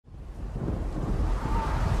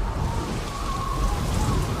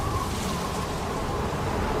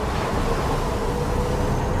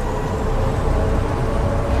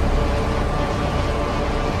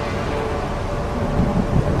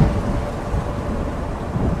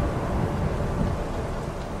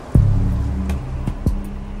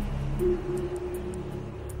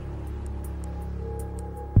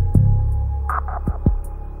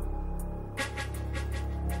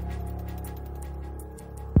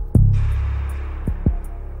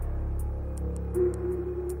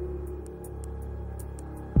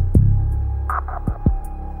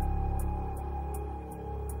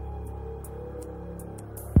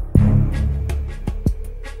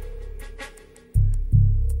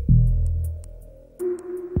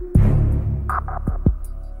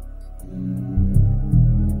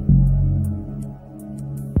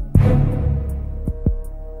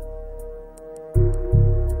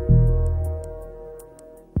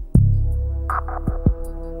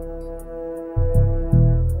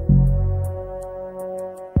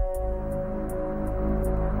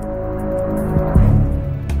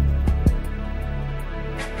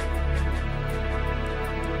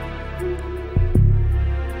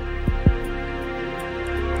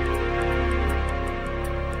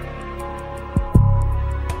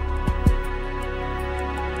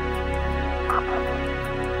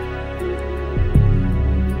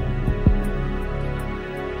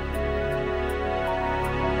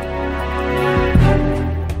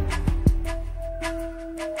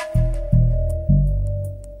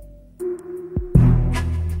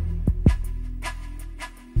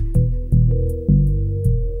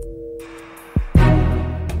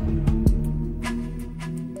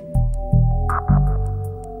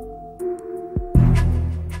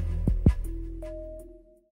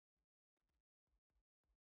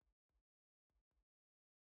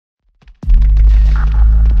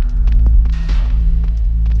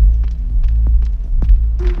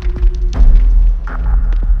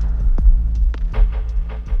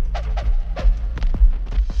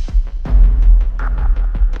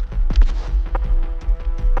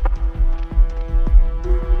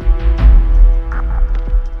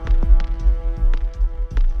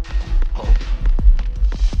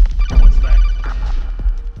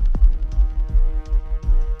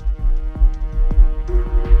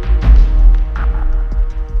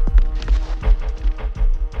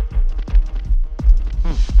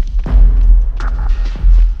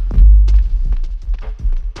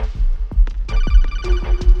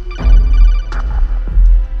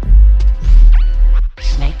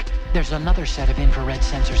there's another set of infrared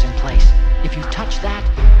sensors in place. If you touch that,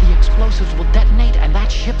 the explosives will detonate and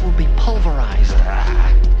that ship will be pulverized.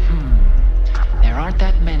 There aren't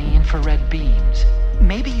that many infrared beams.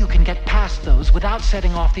 Maybe you can get past those without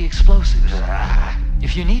setting off the explosives.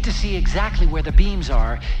 If you need to see exactly where the beams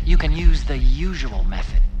are, you can use the usual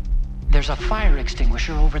method. There's a fire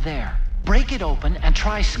extinguisher over there. Break it open and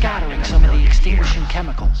try scattering some of the extinguishing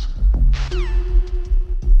chemicals.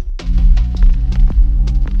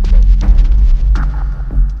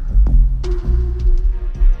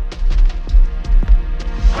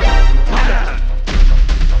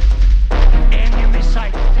 Enemy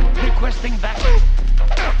sight. Requesting backup.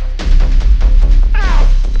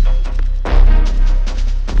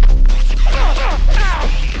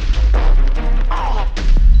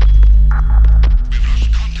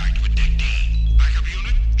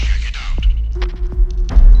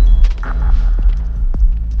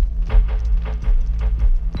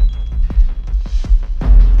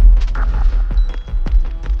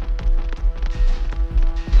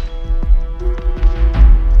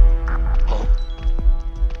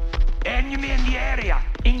 Enemy in the area.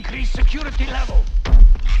 Increase security level.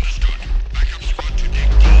 Understood. Backup squad to deck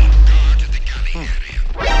D. Guard the galley area.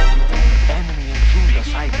 Enemy intruder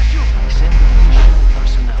sighted. Send additional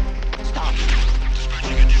personnel. Stop.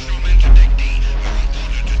 Dispatching additional men to deck D. You are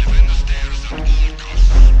ordered to defend the stairs at all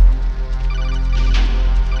costs.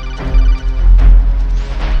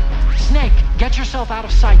 Snake, get yourself out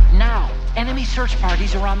of sight now. Enemy search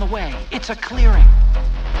parties are on the way. It's a clearing.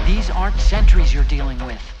 These aren't sentries you're dealing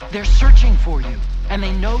with. They're searching for you, and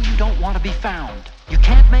they know you don't want to be found. You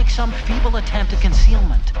can't make some feeble attempt at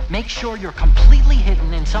concealment. Make sure you're completely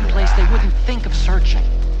hidden in some place they wouldn't think of searching.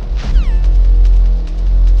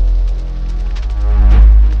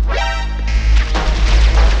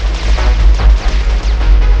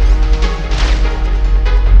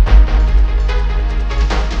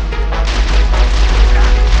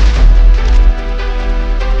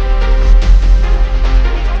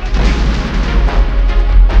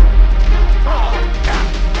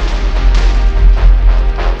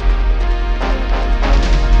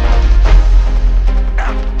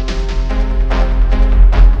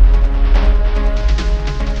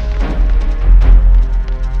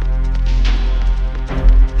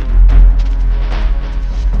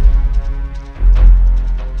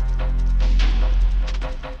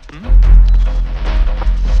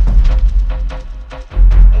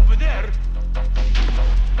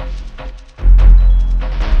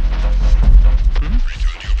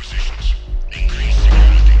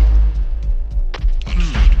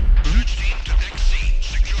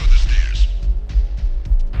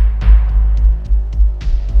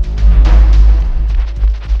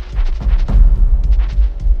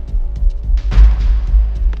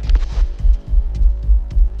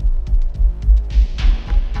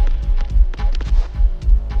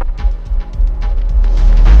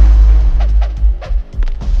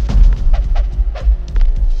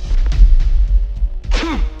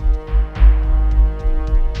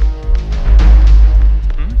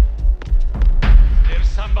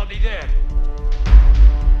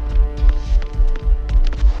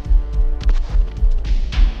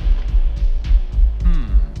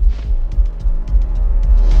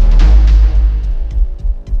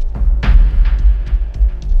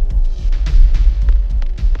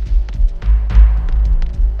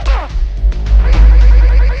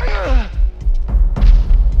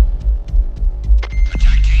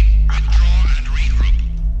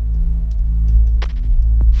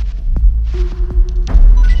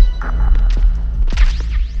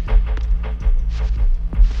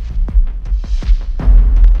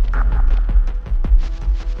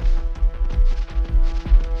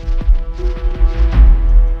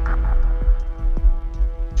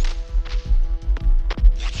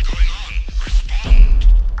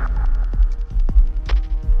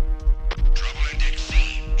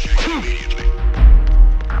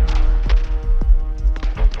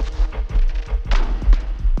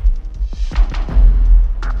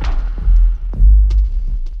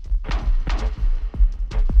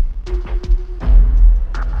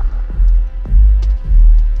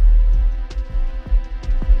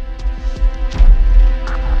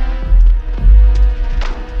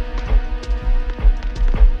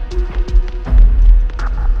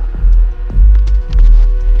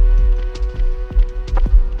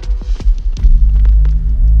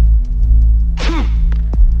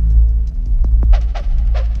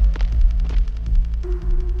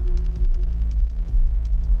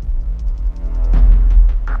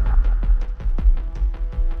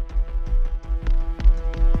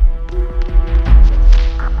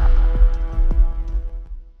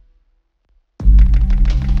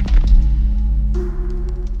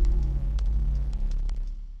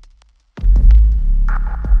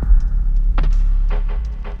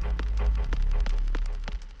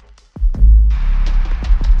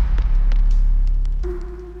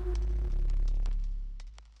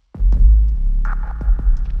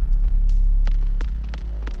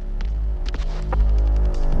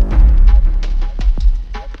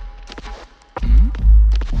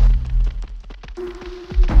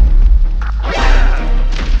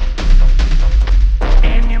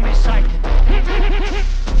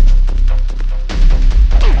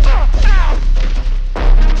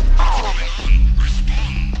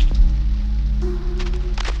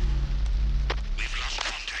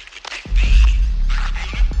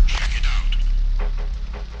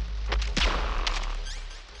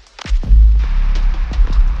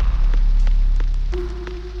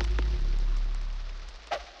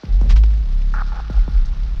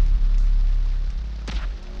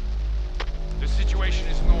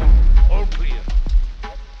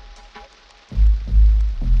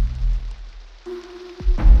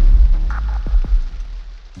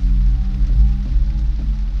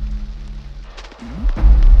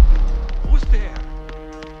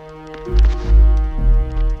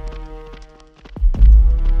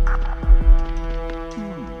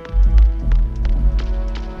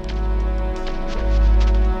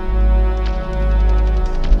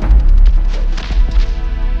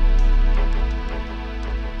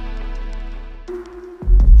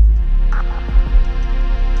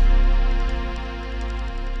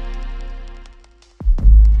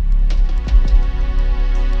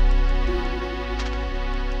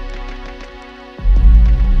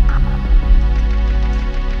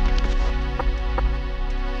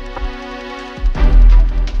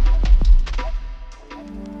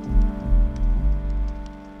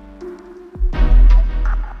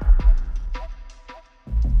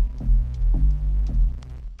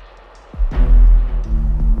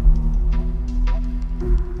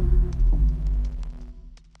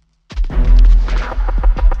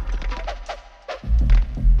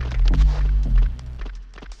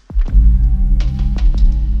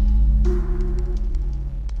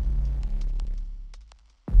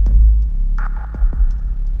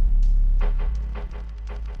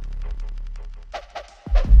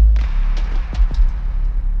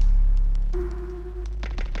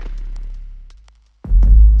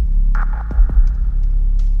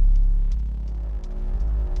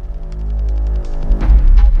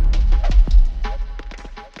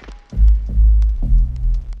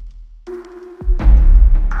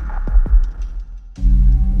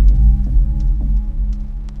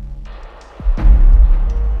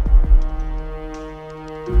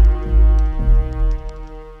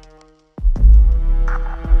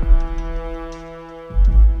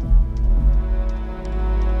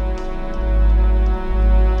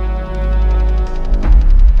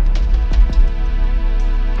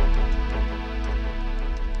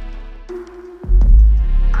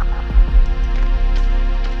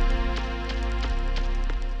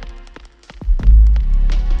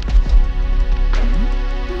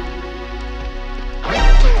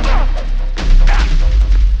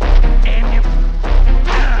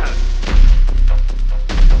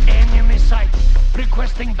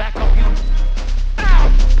 computer.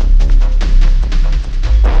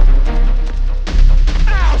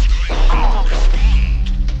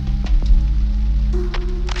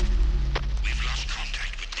 We've lost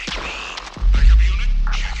contact with Deck B. Backup unit,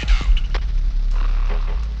 check it out.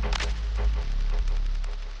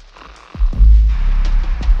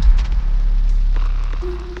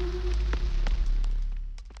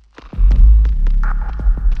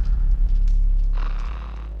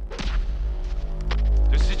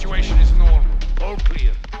 The situation is normal. All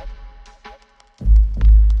clear.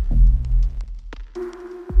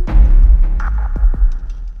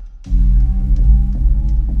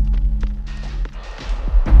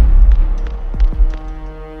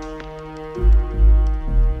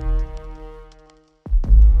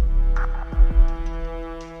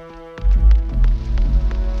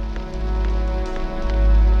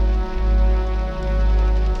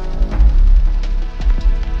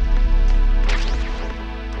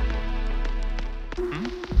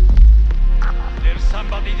 There's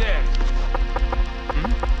somebody there.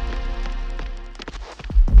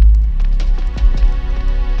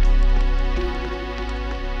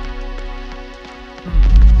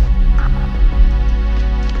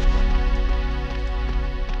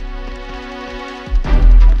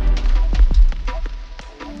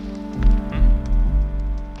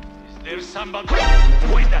 Is there somebody?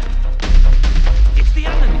 Wait that. It's the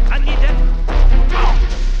enemy. I need that.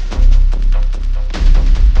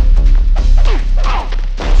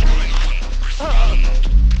 What's going on? Respond.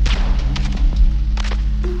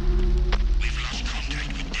 We've lost contact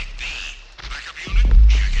with Deck B. Backup unit,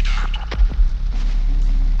 check it out.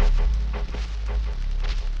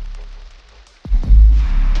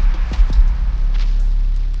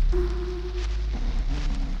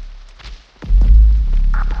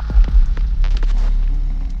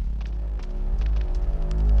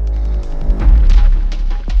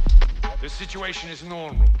 The situation is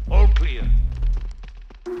normal. All clear.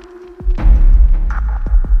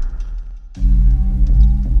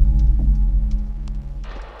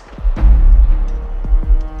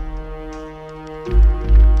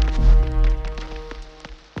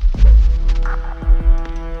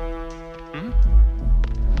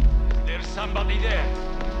 There's somebody there.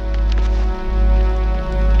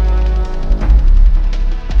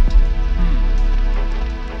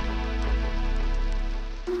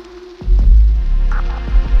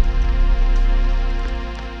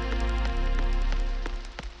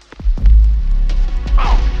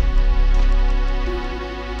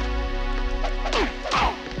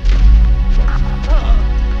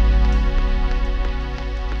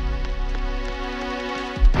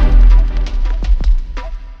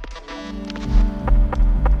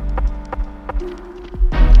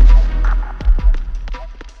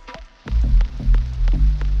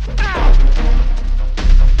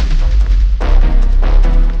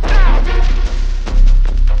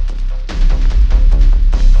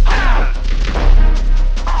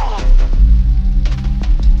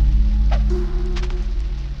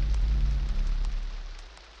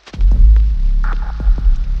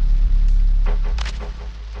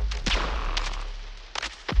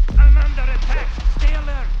 I'm under attack. Stay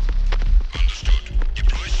alert. Understood.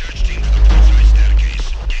 Deploy search team to the portside staircase.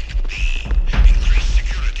 Deck B. Increase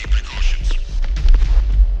security precautions.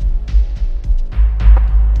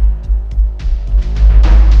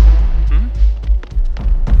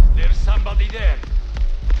 There's somebody there.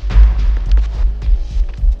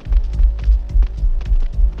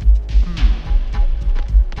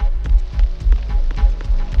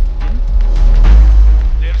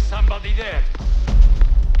 There's somebody there.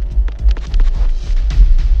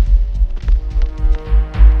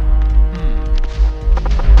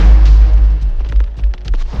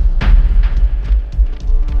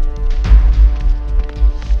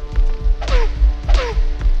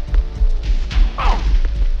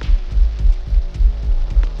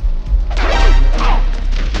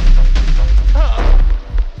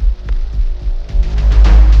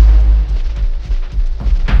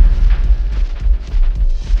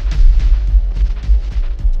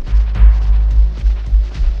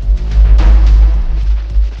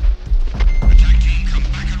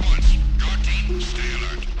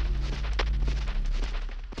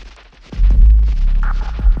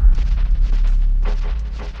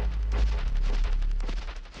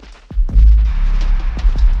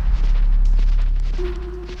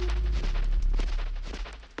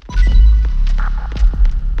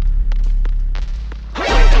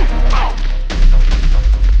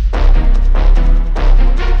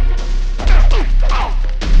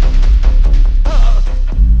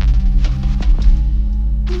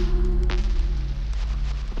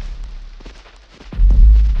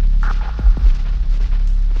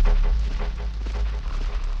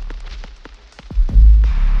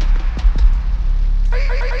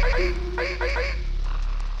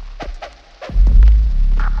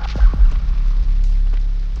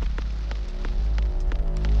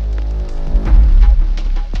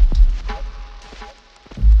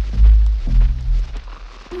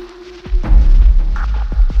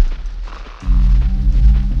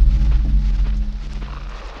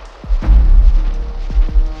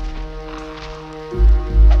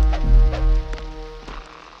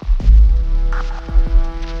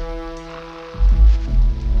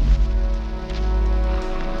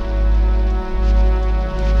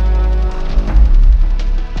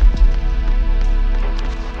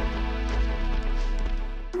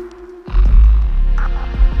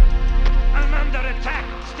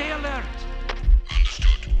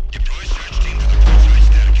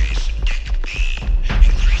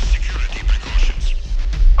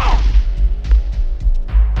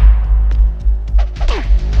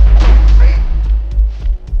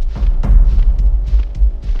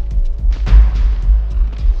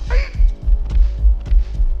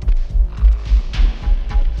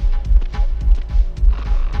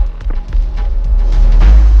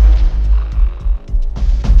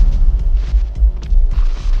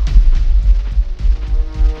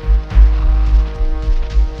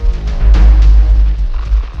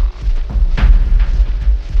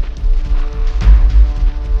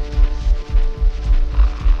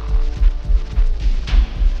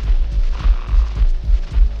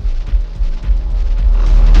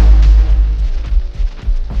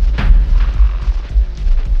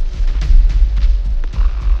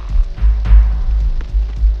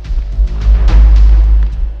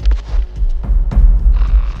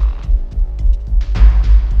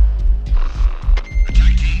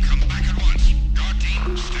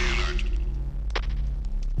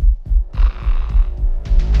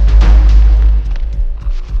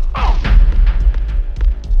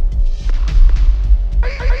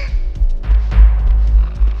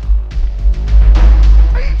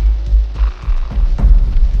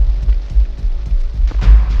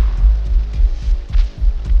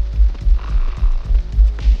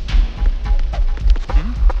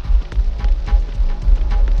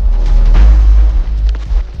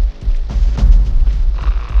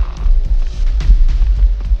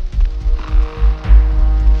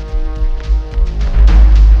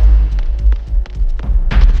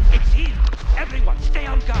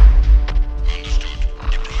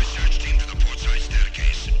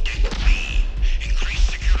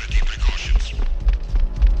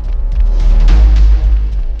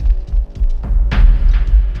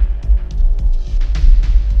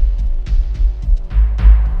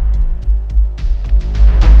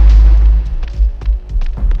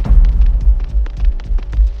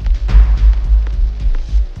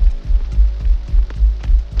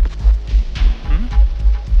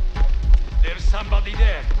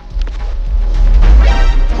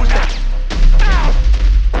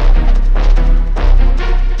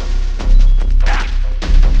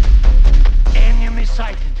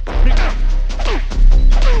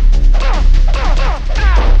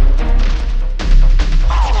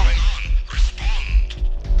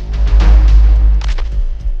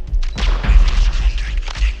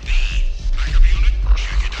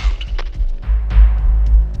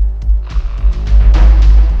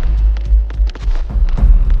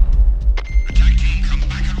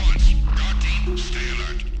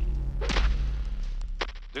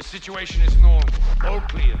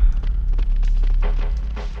 clear.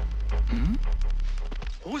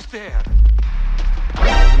 Who's there?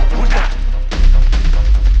 Who's that?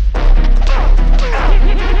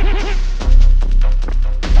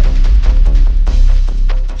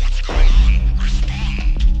 What's going on?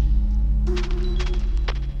 Respond.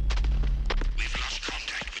 We've lost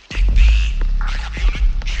contact with Deck B. Backup unit,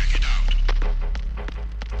 check it out.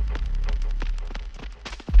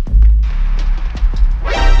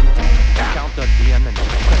 Counter the enemy.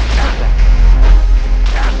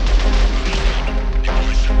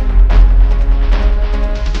 Deploy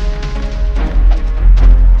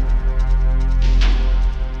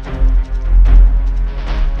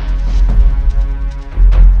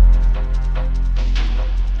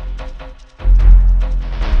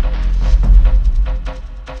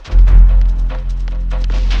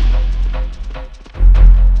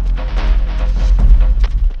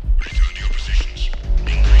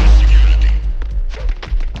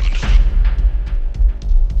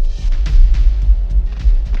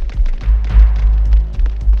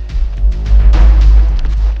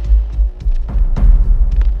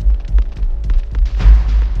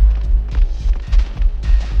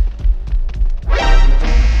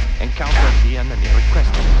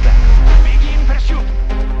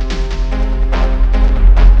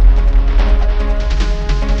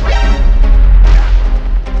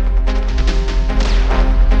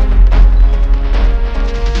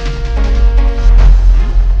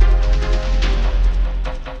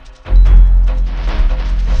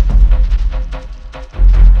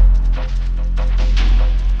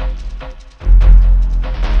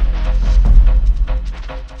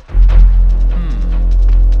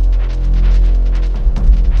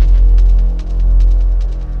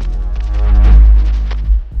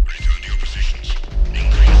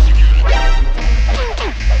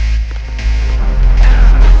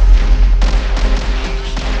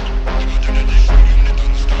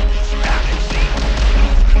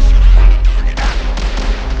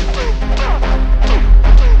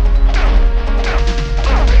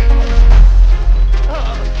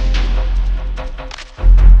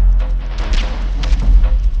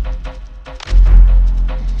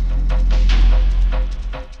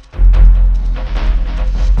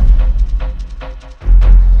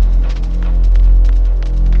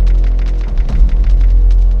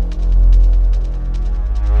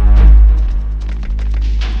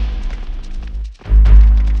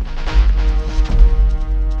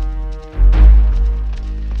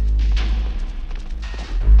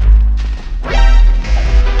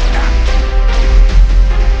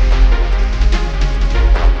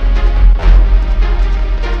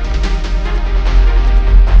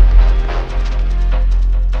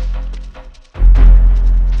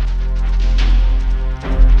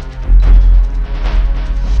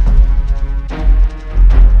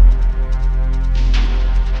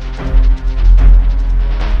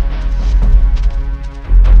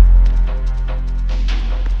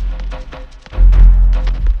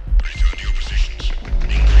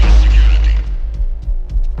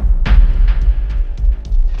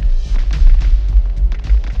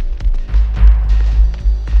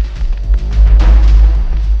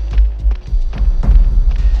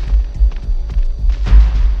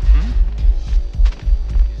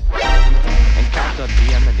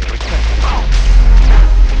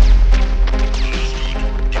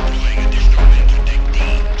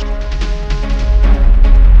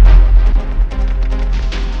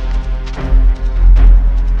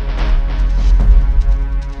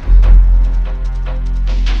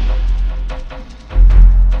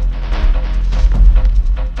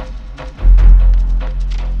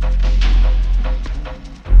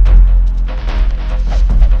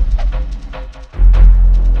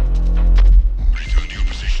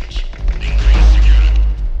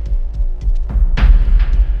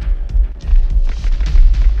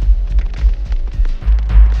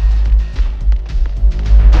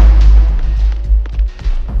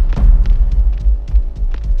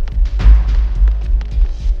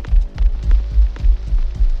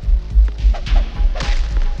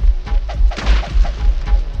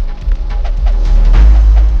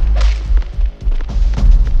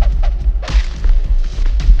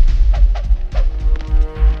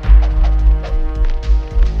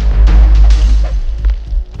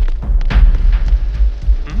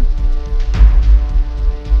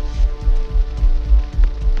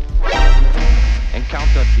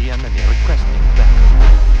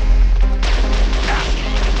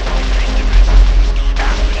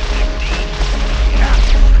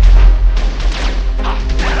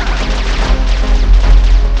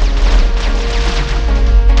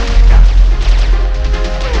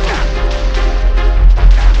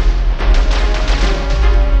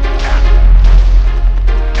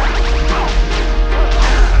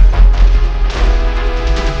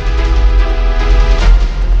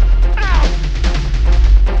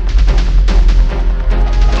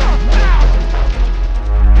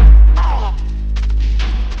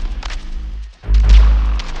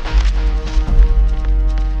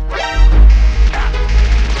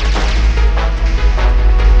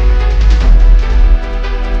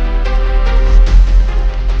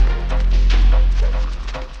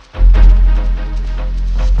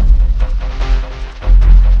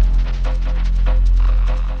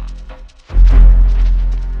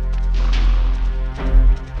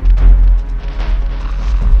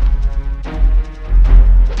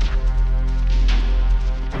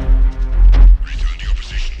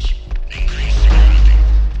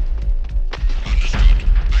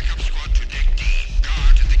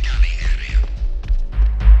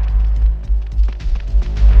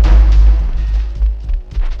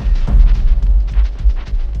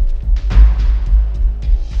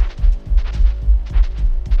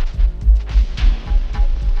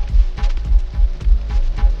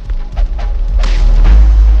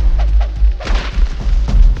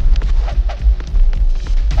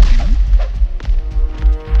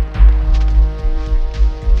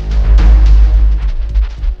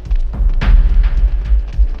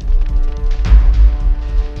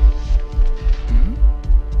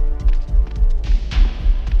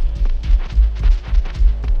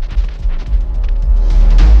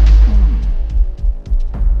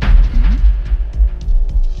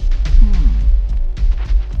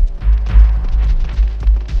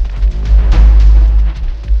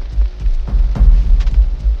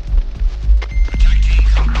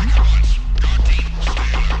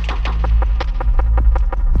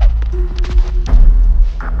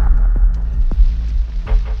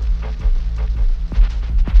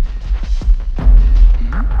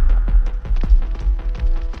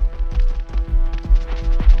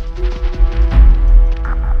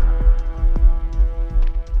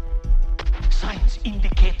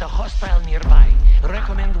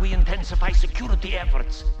intensify security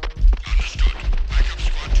efforts. Understood. Backup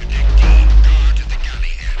squad to deck D. Guard the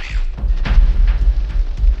galley area.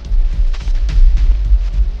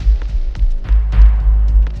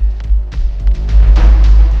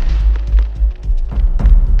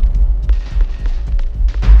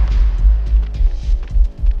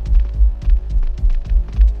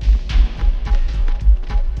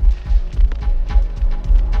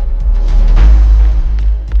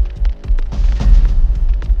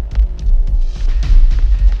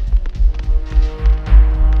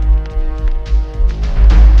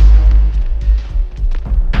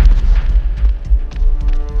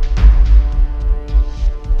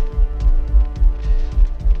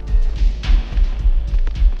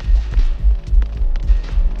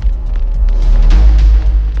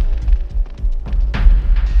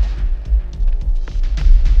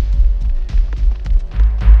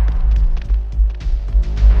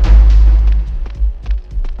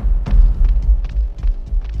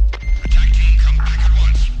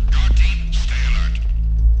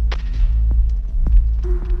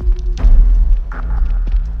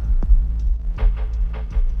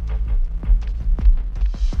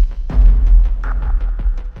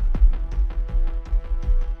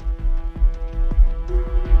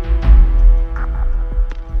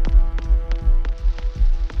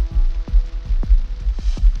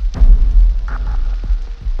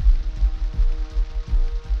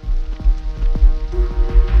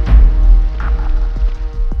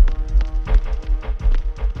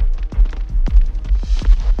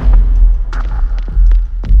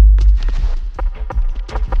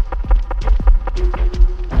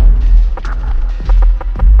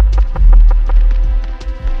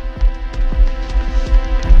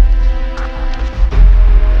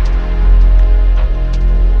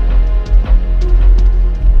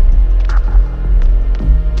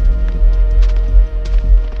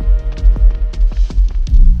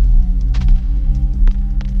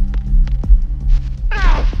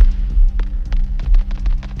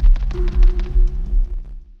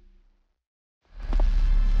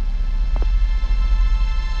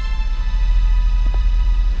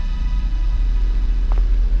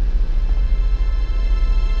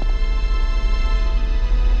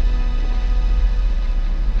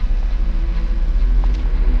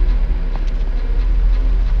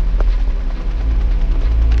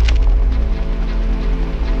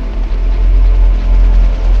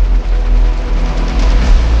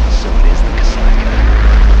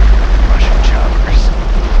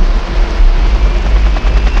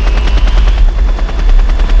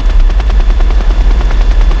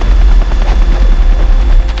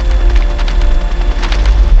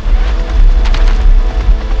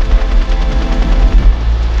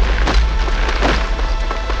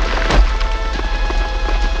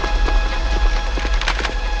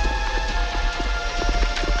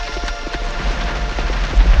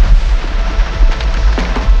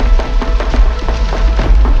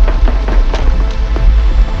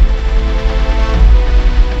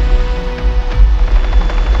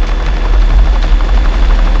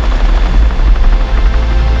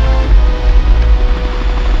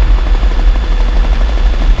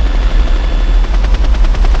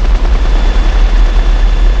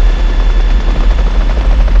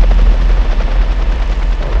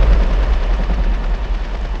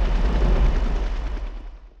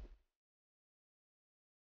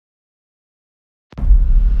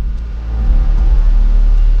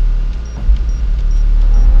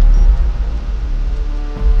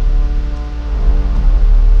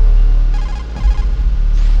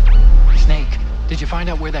 find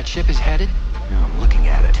out where that ship is headed? Yeah, I'm looking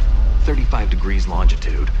at it. 35 degrees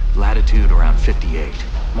longitude, latitude around 58.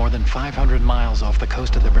 More than 500 miles off the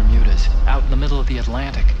coast of the Bermudas, out in the middle of the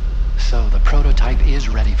Atlantic. So the prototype is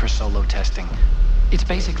ready for solo testing. It's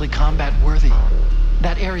basically combat worthy.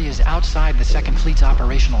 That area is outside the Second Fleet's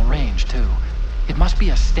operational range, too. It must be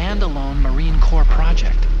a standalone Marine Corps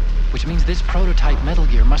project, which means this prototype Metal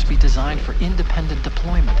Gear must be designed for independent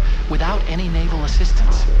deployment, without any naval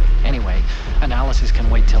assistance. Anyway, analysis can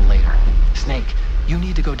wait till later. Snake, you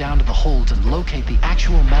need to go down to the holds and locate the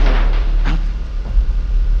actual metal...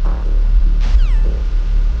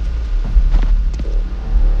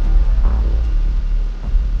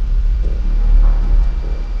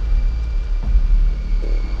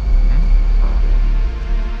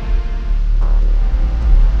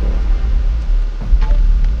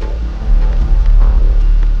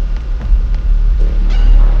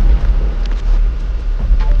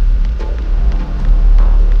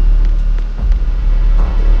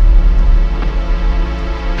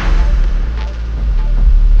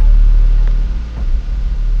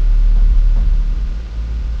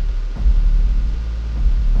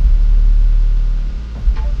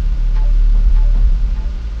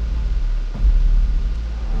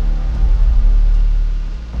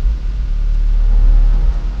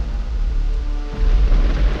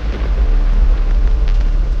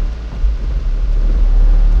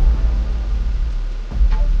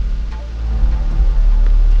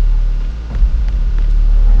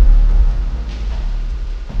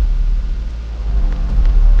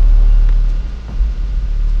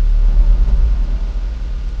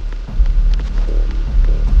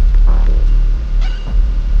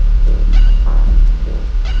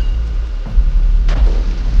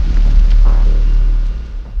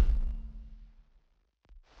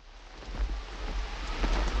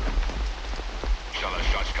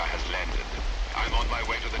 Shalashaska has landed. I'm on my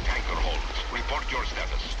way to the tanker holds. Report your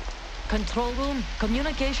status. Control room,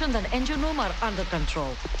 communications and engine room are under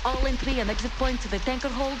control. All entry and exit points to the tanker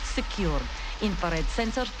hold secured. Infrared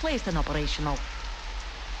sensors placed and operational.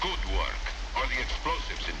 Good work. Are the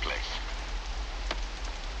explosives in place?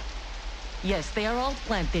 Yes, they are all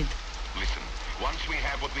planted. Listen, once we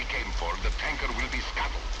have what we came for, the tanker will be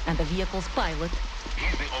scuttled. And the vehicle's pilot?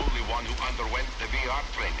 He's the only one who underwent the VR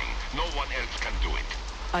training. No one else can do it.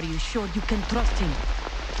 Are you sure you can trust him?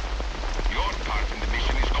 Your part in the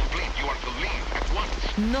mission is complete. You are to leave at once.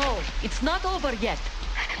 No, it's not over yet.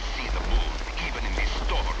 I can see the moon, even in this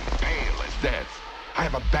storm, pale as death. I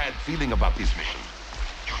have a bad feeling about this mission.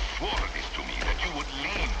 You swore this to me, that you would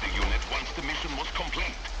leave the unit once the mission was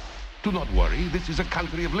complete. Do not worry, this is a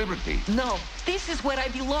country of liberty. No, this is where I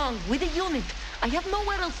belong, with the unit. I have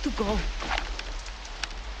nowhere else to go.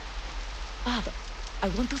 Father, I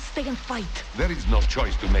want to stay and fight. There is no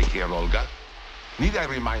choice to make here, Olga. Need I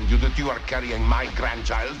remind you that you are carrying my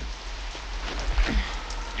grandchild?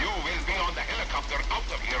 You will be on the helicopter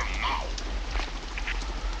out of here now.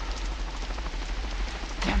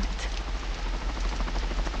 Damn it.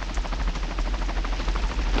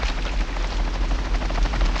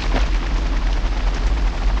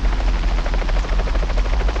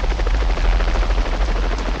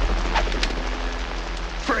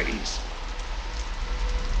 Freeze!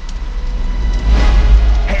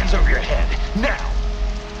 Hands over your head, now!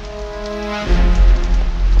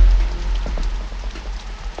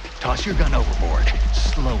 Toss your gun overboard,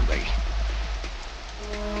 slowly.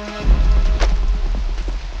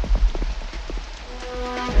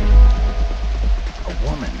 A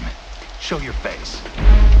woman. Show your face.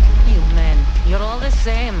 You men, you're all the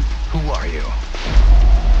same. Who are you?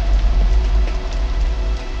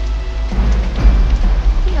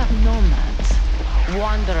 We are nomads,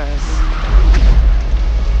 wanderers.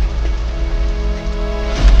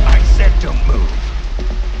 I said don't move.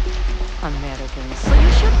 Americans. So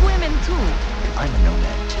you shoot women too. I'm a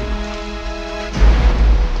nomad too.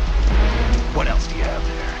 What else do you have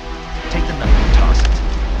there? Take the knife and toss it.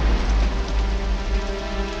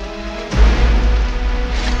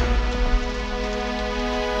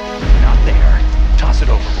 Not there. Toss it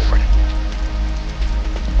overboard.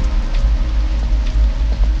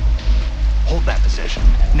 Hold that position.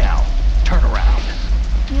 Now, turn around.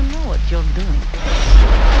 You know what you're doing.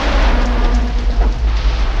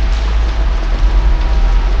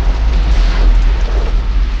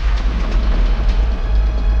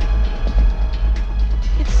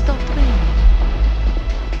 It stopped raining.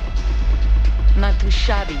 Not too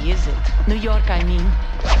shabby, is it? New York, I mean.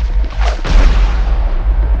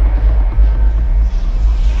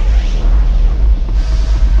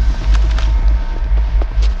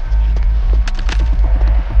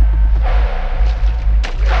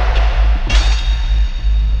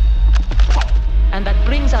 And that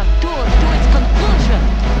brings our tour to its conclusion.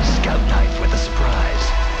 Scout knife with a surprise.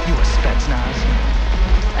 You a Spetsnaz?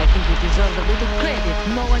 I think you deserve a little credit.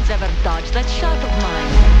 No one's ever dodged that shot of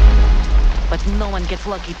mine. But no one gets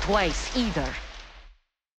lucky twice, either.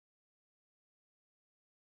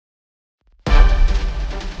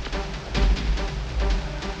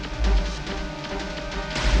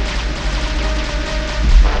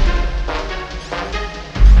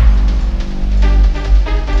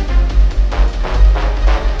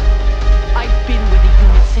 I've been with the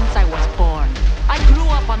unit since I was born. I grew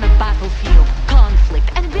up on the battlefield.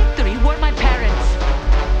 Conflict and victory were my parents.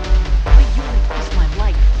 The unit is my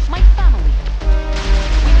life, my family.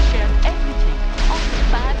 We've shared everything.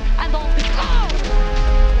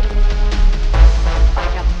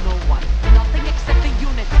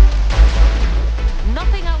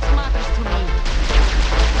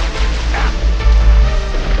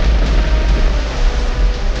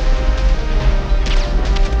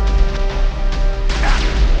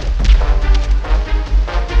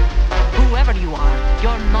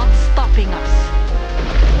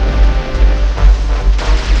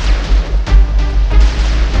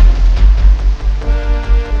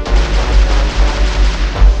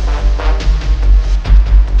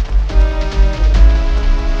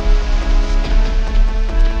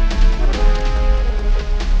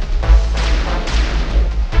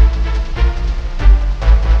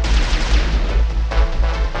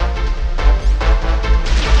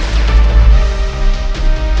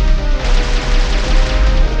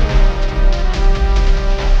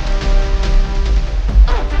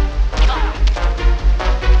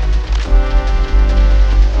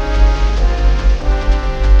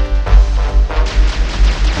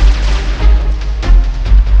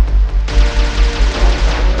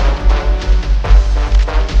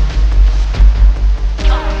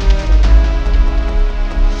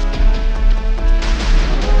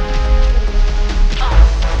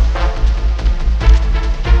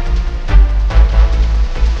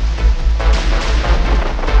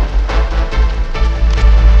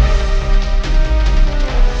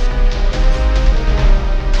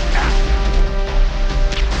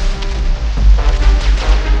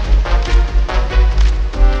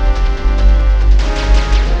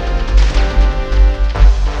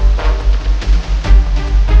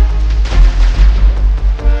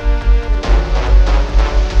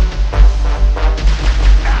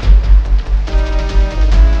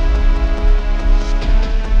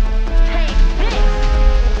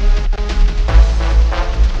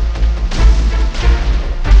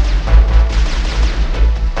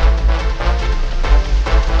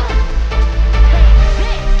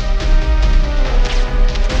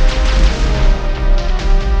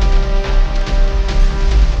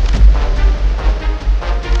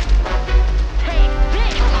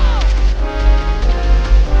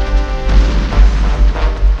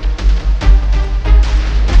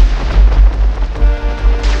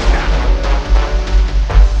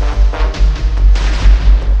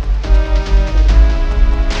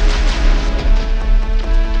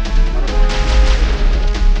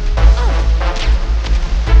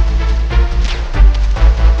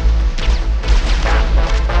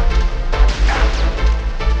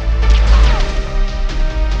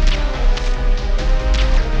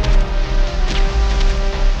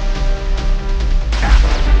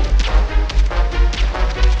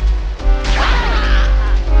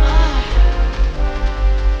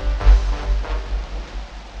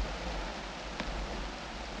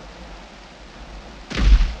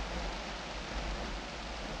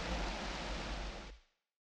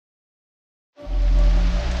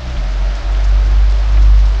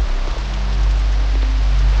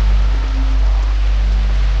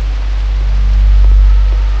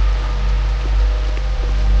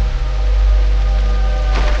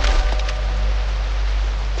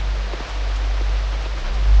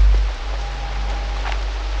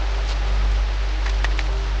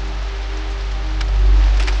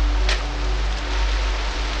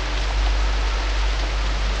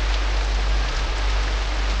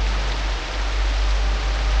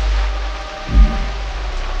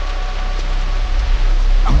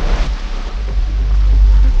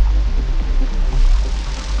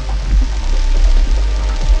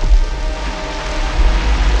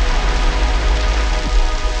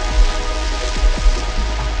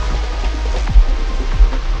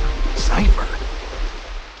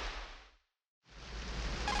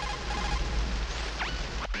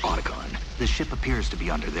 ship appears to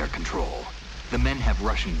be under their control. The men have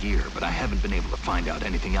Russian gear, but I haven't been able to find out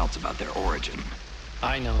anything else about their origin.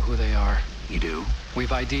 I know who they are. You do?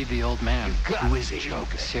 We've ID'd the old man. Who is he?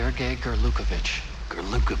 Sergei Gerlukovich.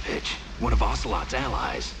 Gerlukovich, one of Ocelot's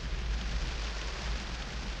allies.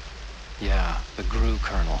 Yeah, the GRU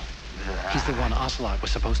colonel. He's the one Ocelot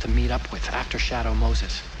was supposed to meet up with after Shadow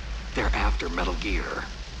Moses. They're after Metal Gear.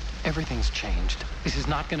 Everything's changed. This is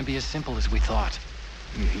not going to be as simple as we thought.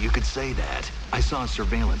 You could say that. I saw a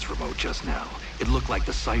surveillance remote just now. It looked like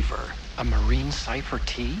the Cypher. A Marine Cypher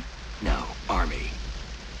T? No, Army.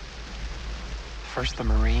 First the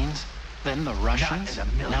Marines, then the Russians,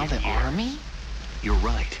 now the Army? You're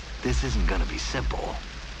right. This isn't gonna be simple.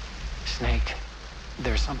 Snake,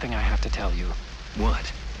 there's something I have to tell you.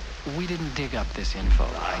 What? We didn't dig up this info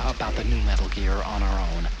about the new Metal Gear on our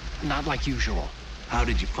own. Not like usual. How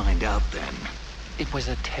did you find out then? It was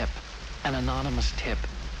a tip. An anonymous tip.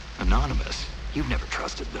 Anonymous? You've never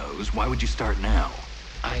trusted those. Why would you start now?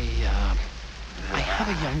 I have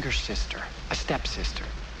a younger sister, a stepsister.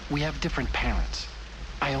 We have different parents.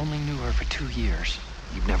 I only knew her for 2 years.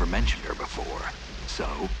 You've never mentioned her before. So?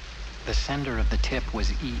 The sender of the tip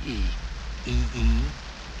was E.E. E.E.?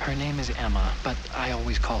 Her name is Emma, but I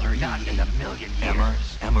always call her E.E. Not in a million years. Emma?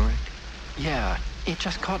 Emmerich? Yeah, it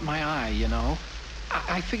just caught my eye, you know?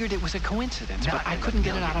 I figured it was a coincidence, Not but I in a couldn't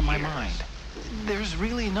get it out of my million mind. years. There's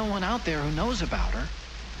really no one out there who knows about her.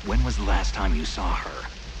 When was the last time you saw her?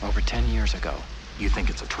 Over 10 years ago. You think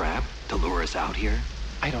it's a trap? To lure us out here?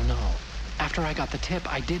 I don't know. After I got the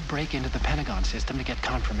tip, I did break into the Pentagon system to get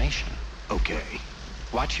confirmation. Okay.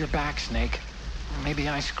 Watch your back, Snake. Maybe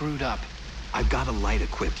I screwed up. I've got a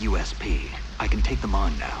light-equipped USP. I can take them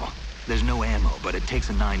on now. There's no ammo, but it takes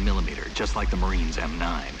a 9mm, just like the Marines'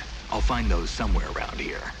 M9. I'll find those somewhere around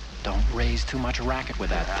here. Don't raise too much racket with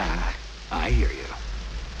that thing. I hear you.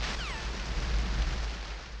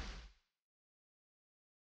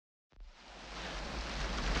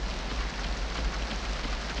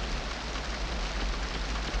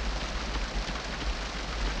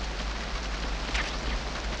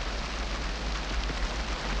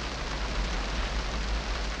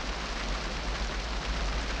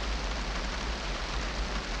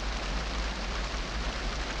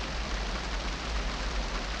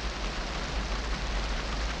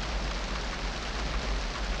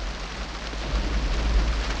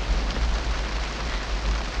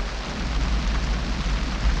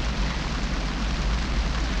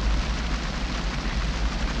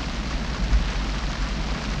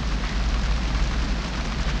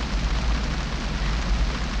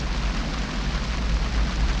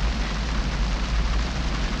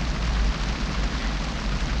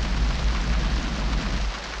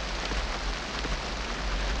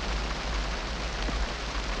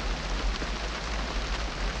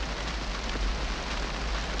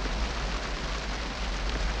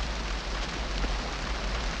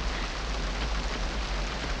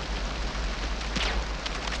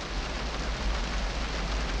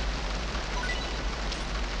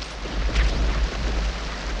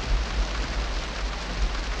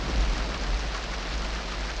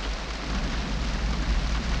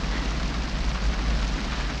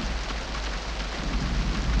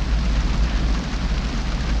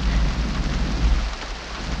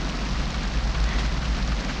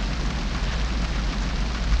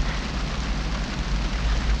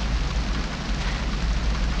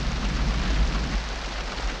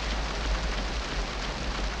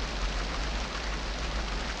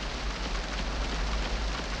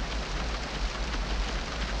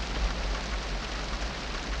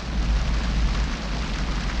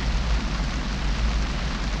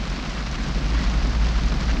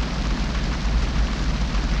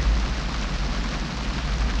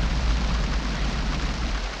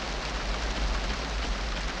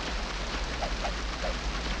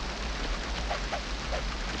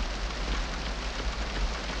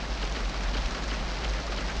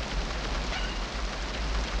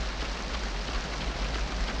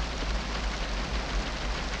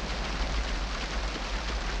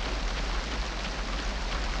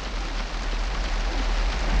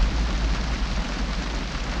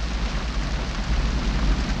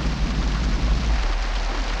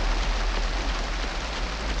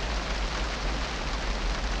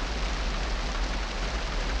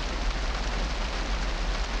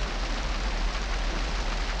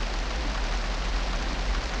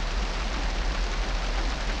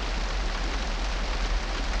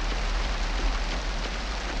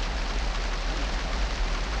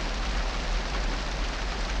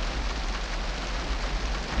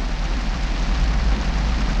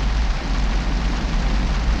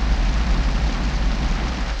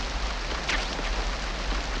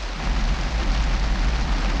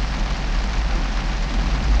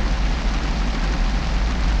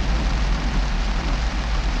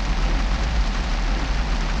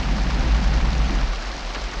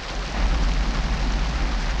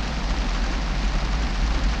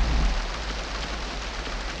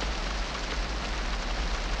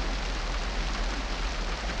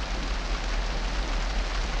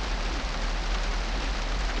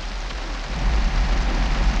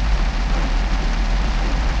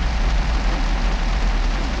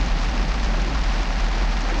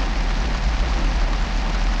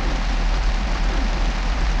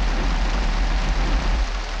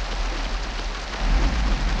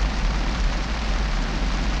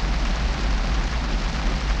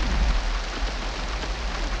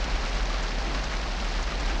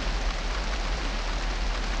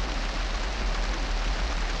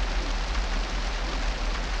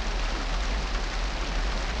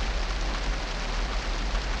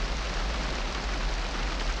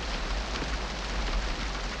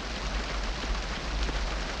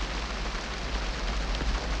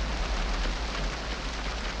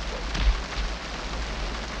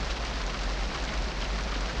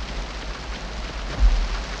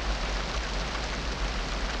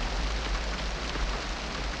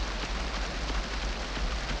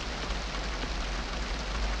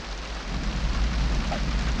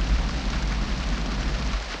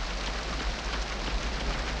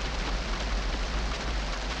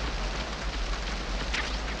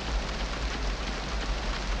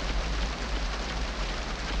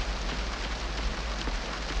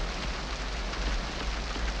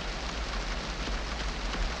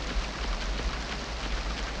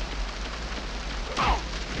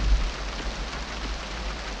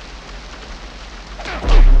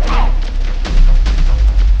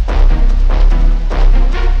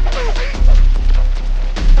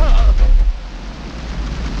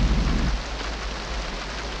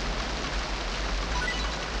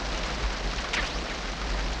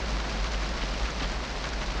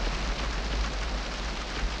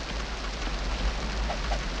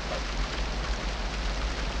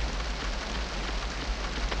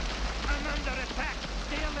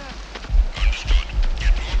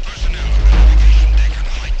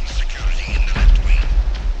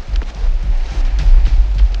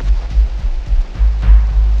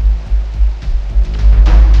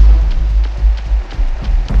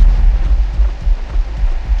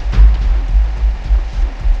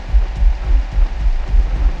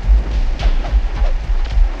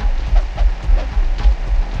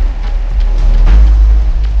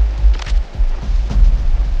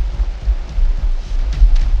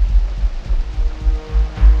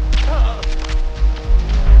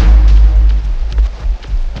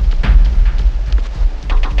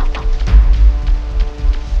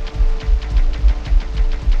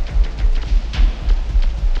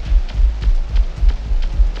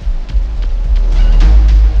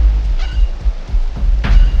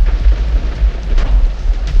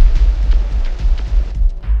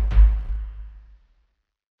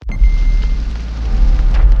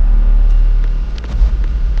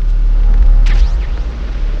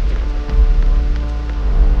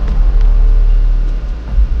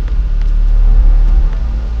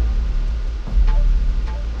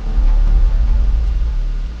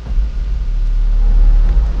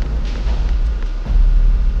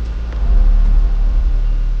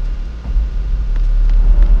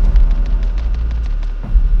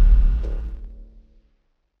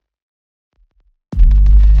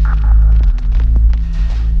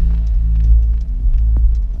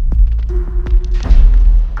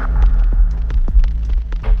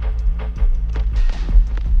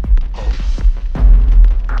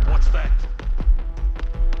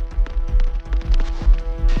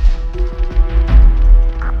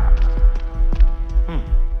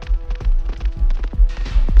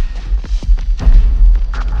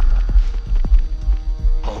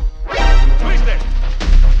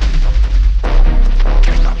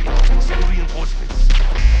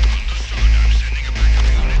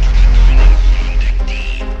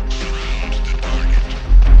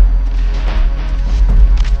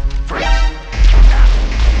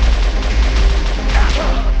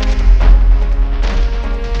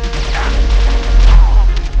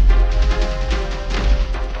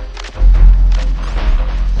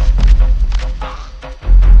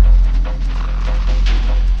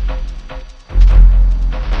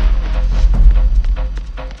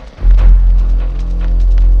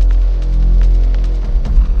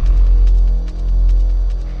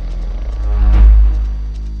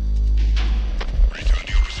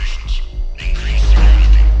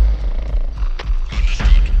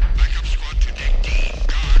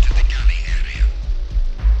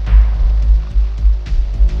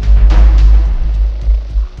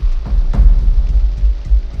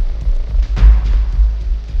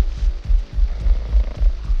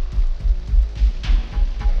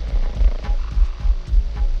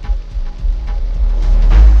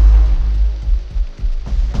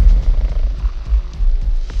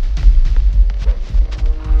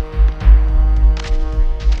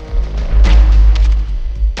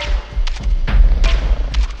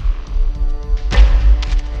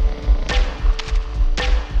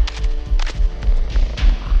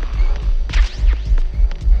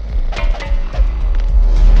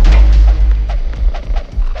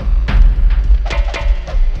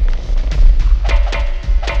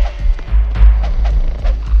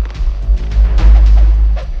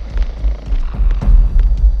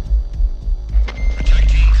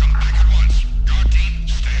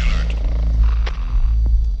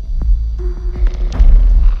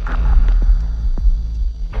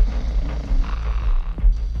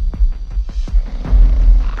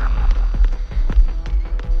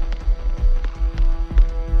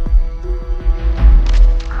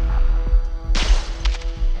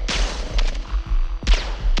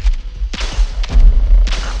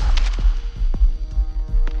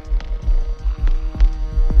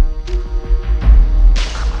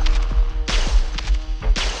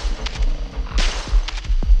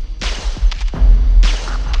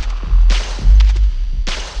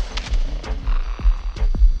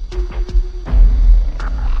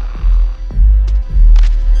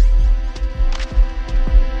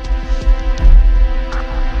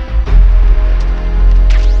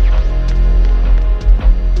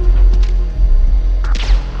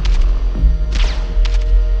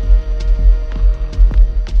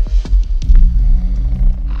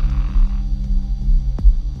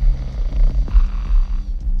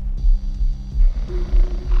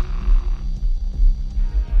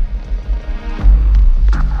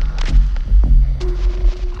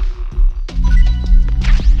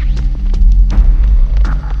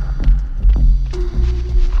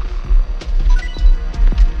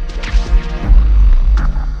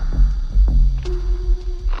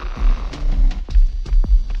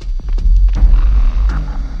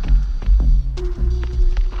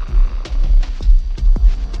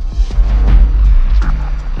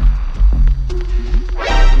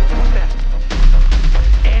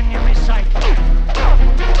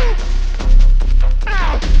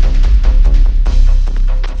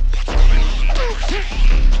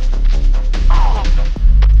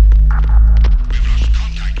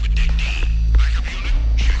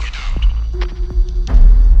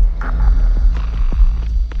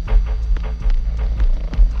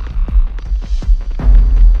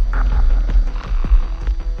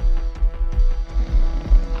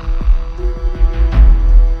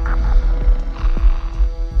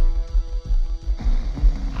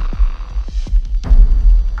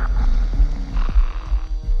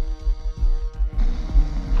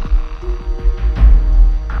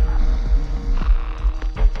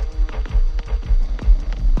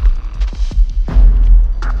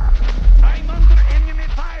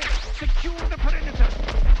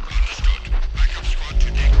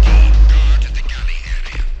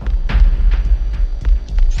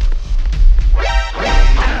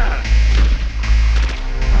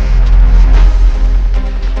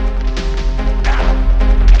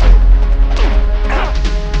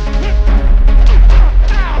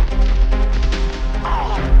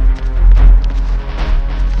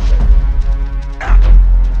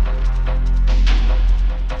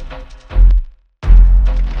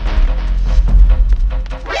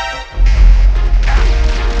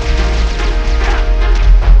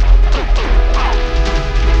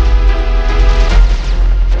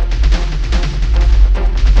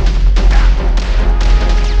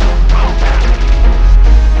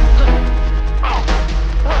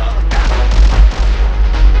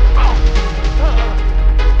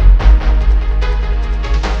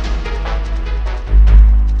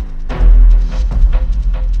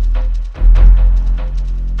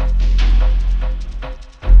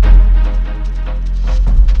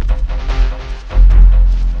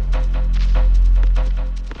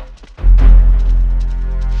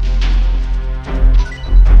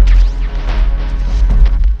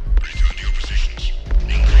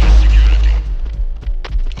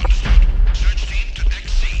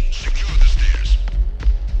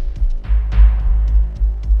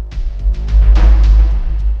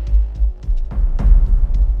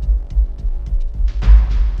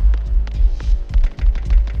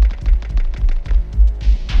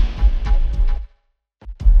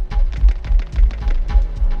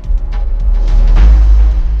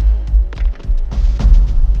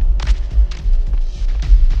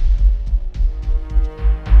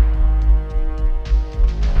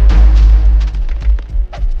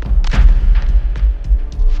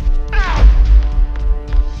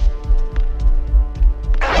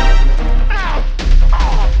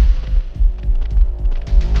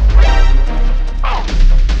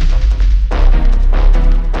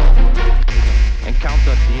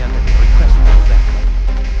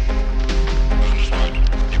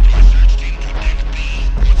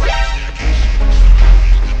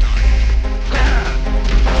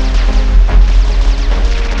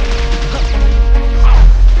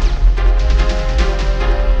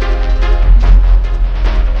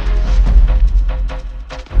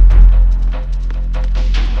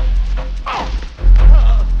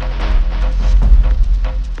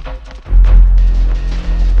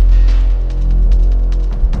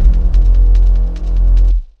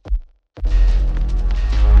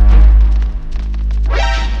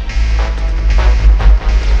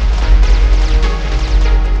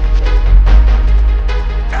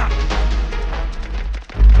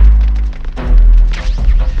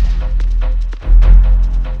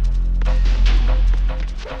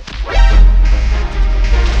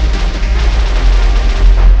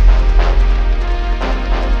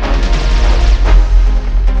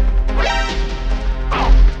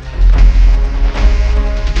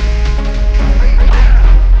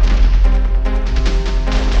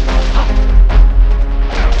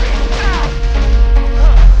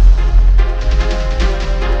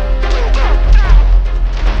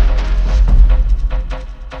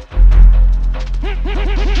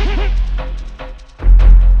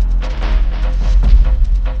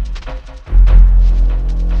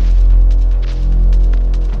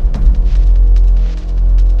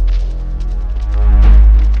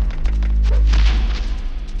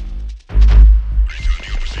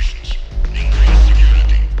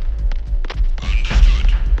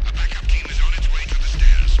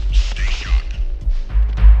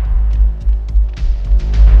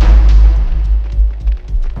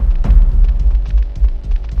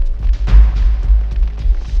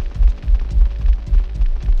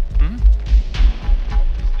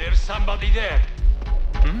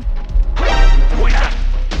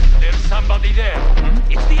 enemy there.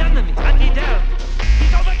 It's the enemy. I need help.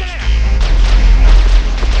 He's over there.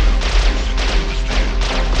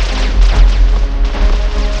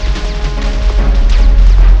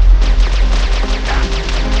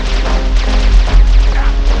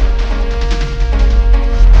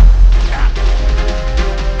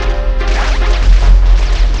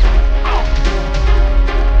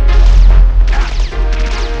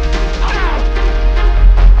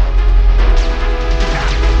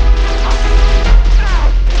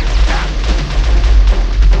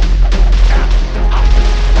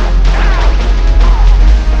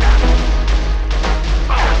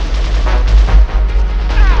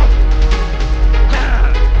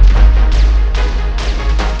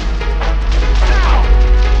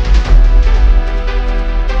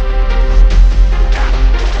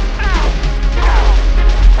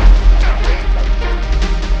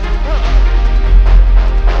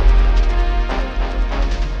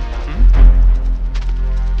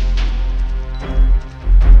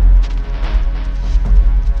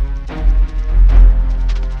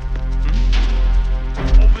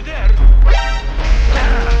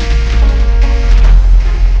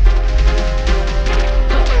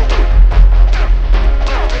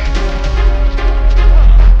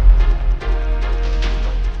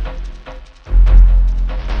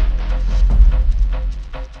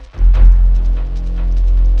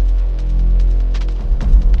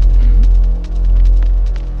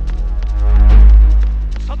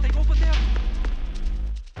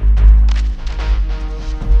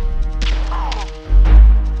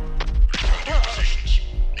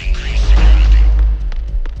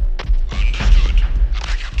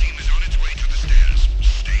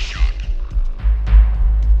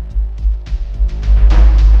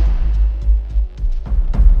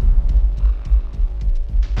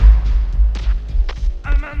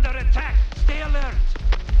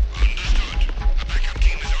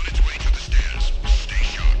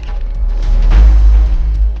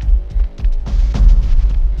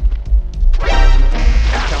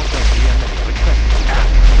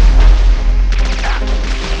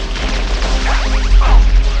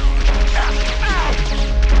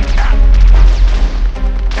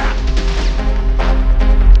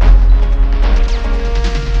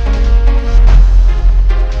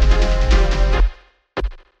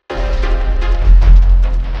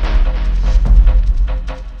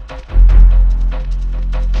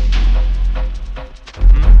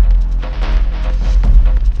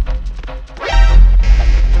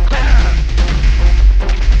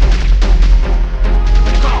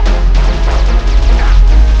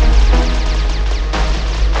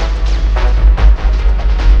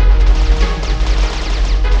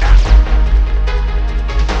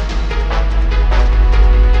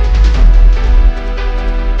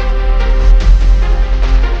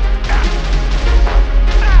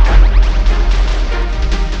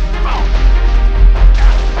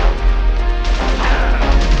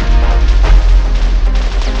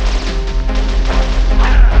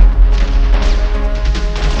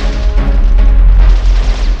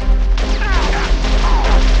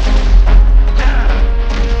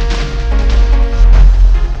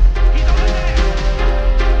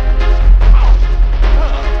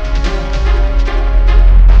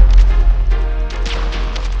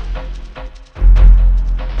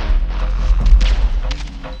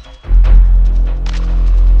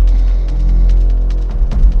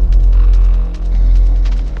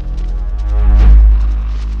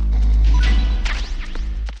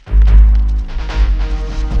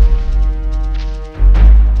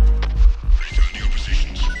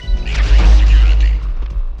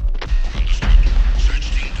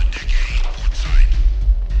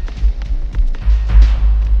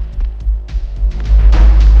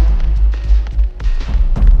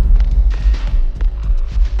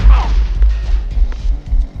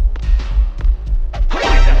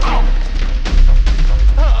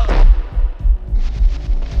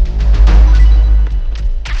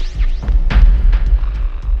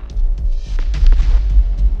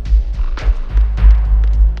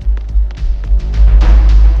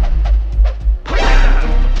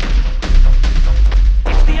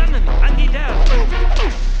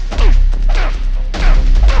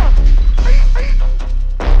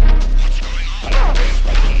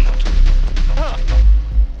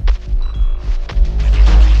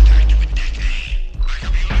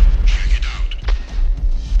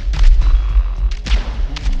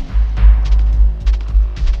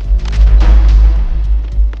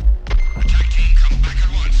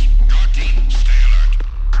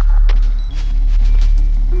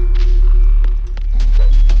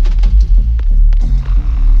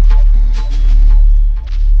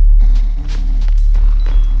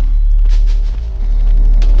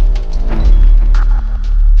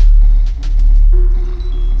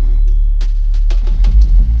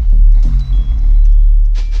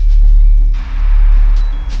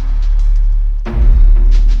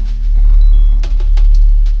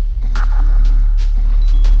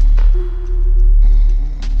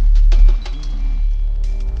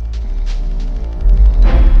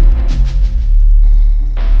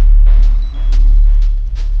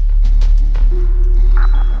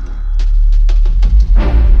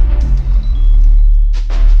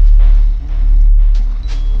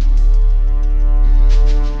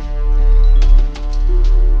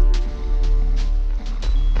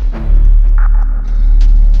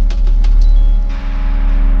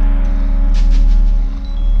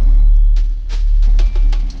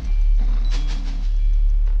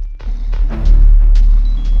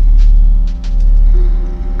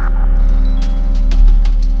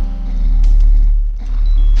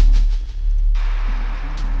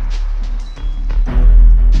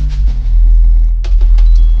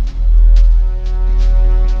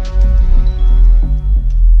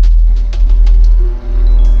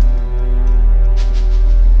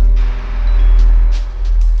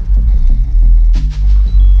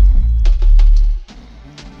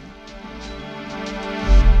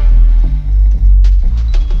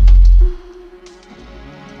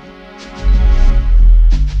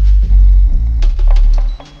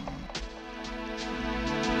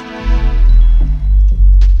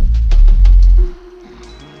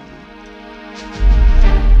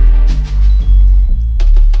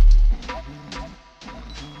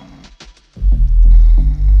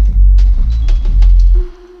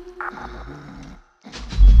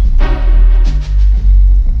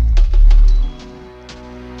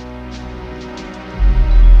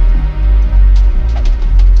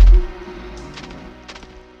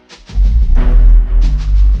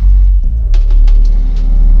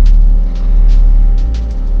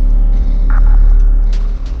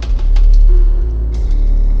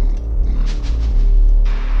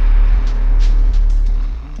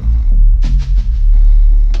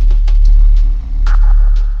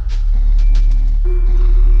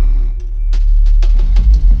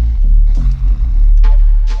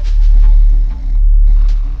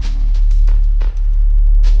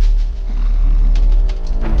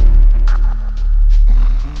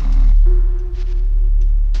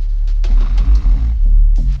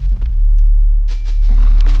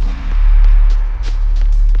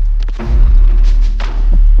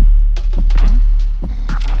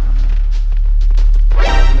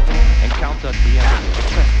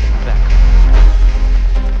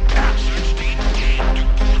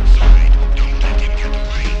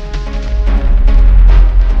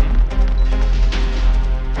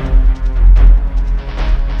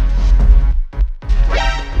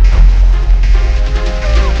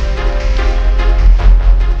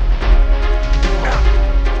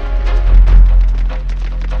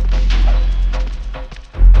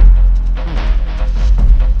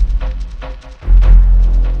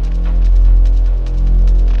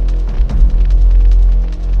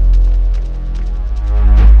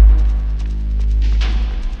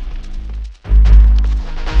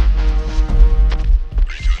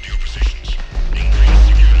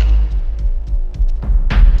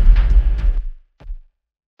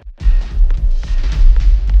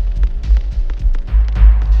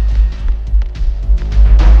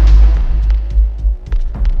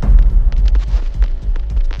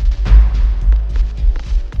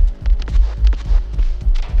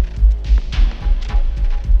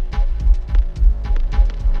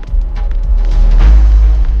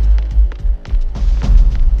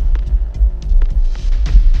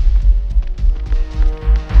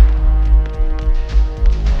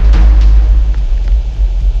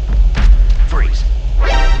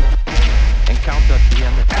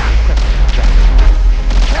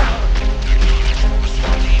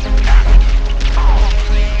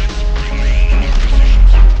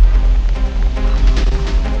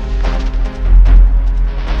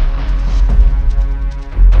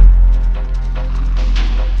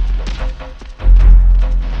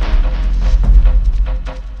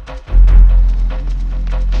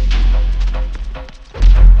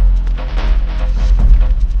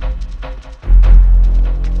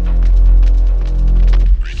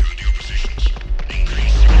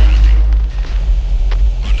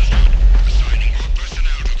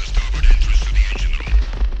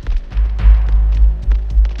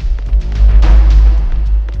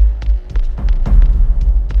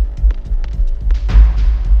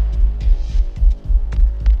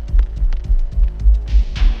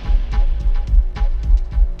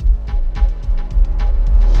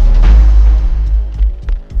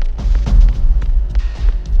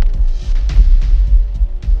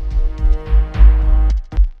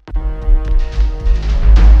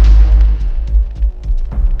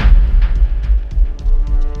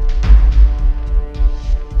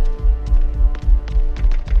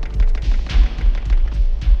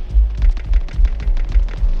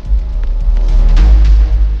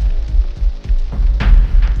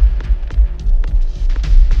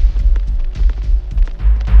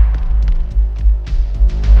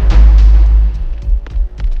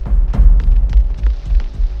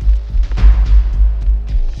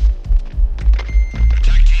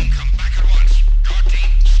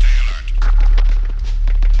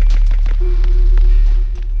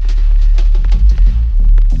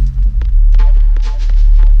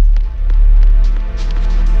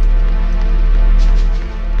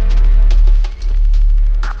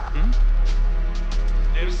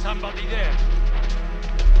 somebody there.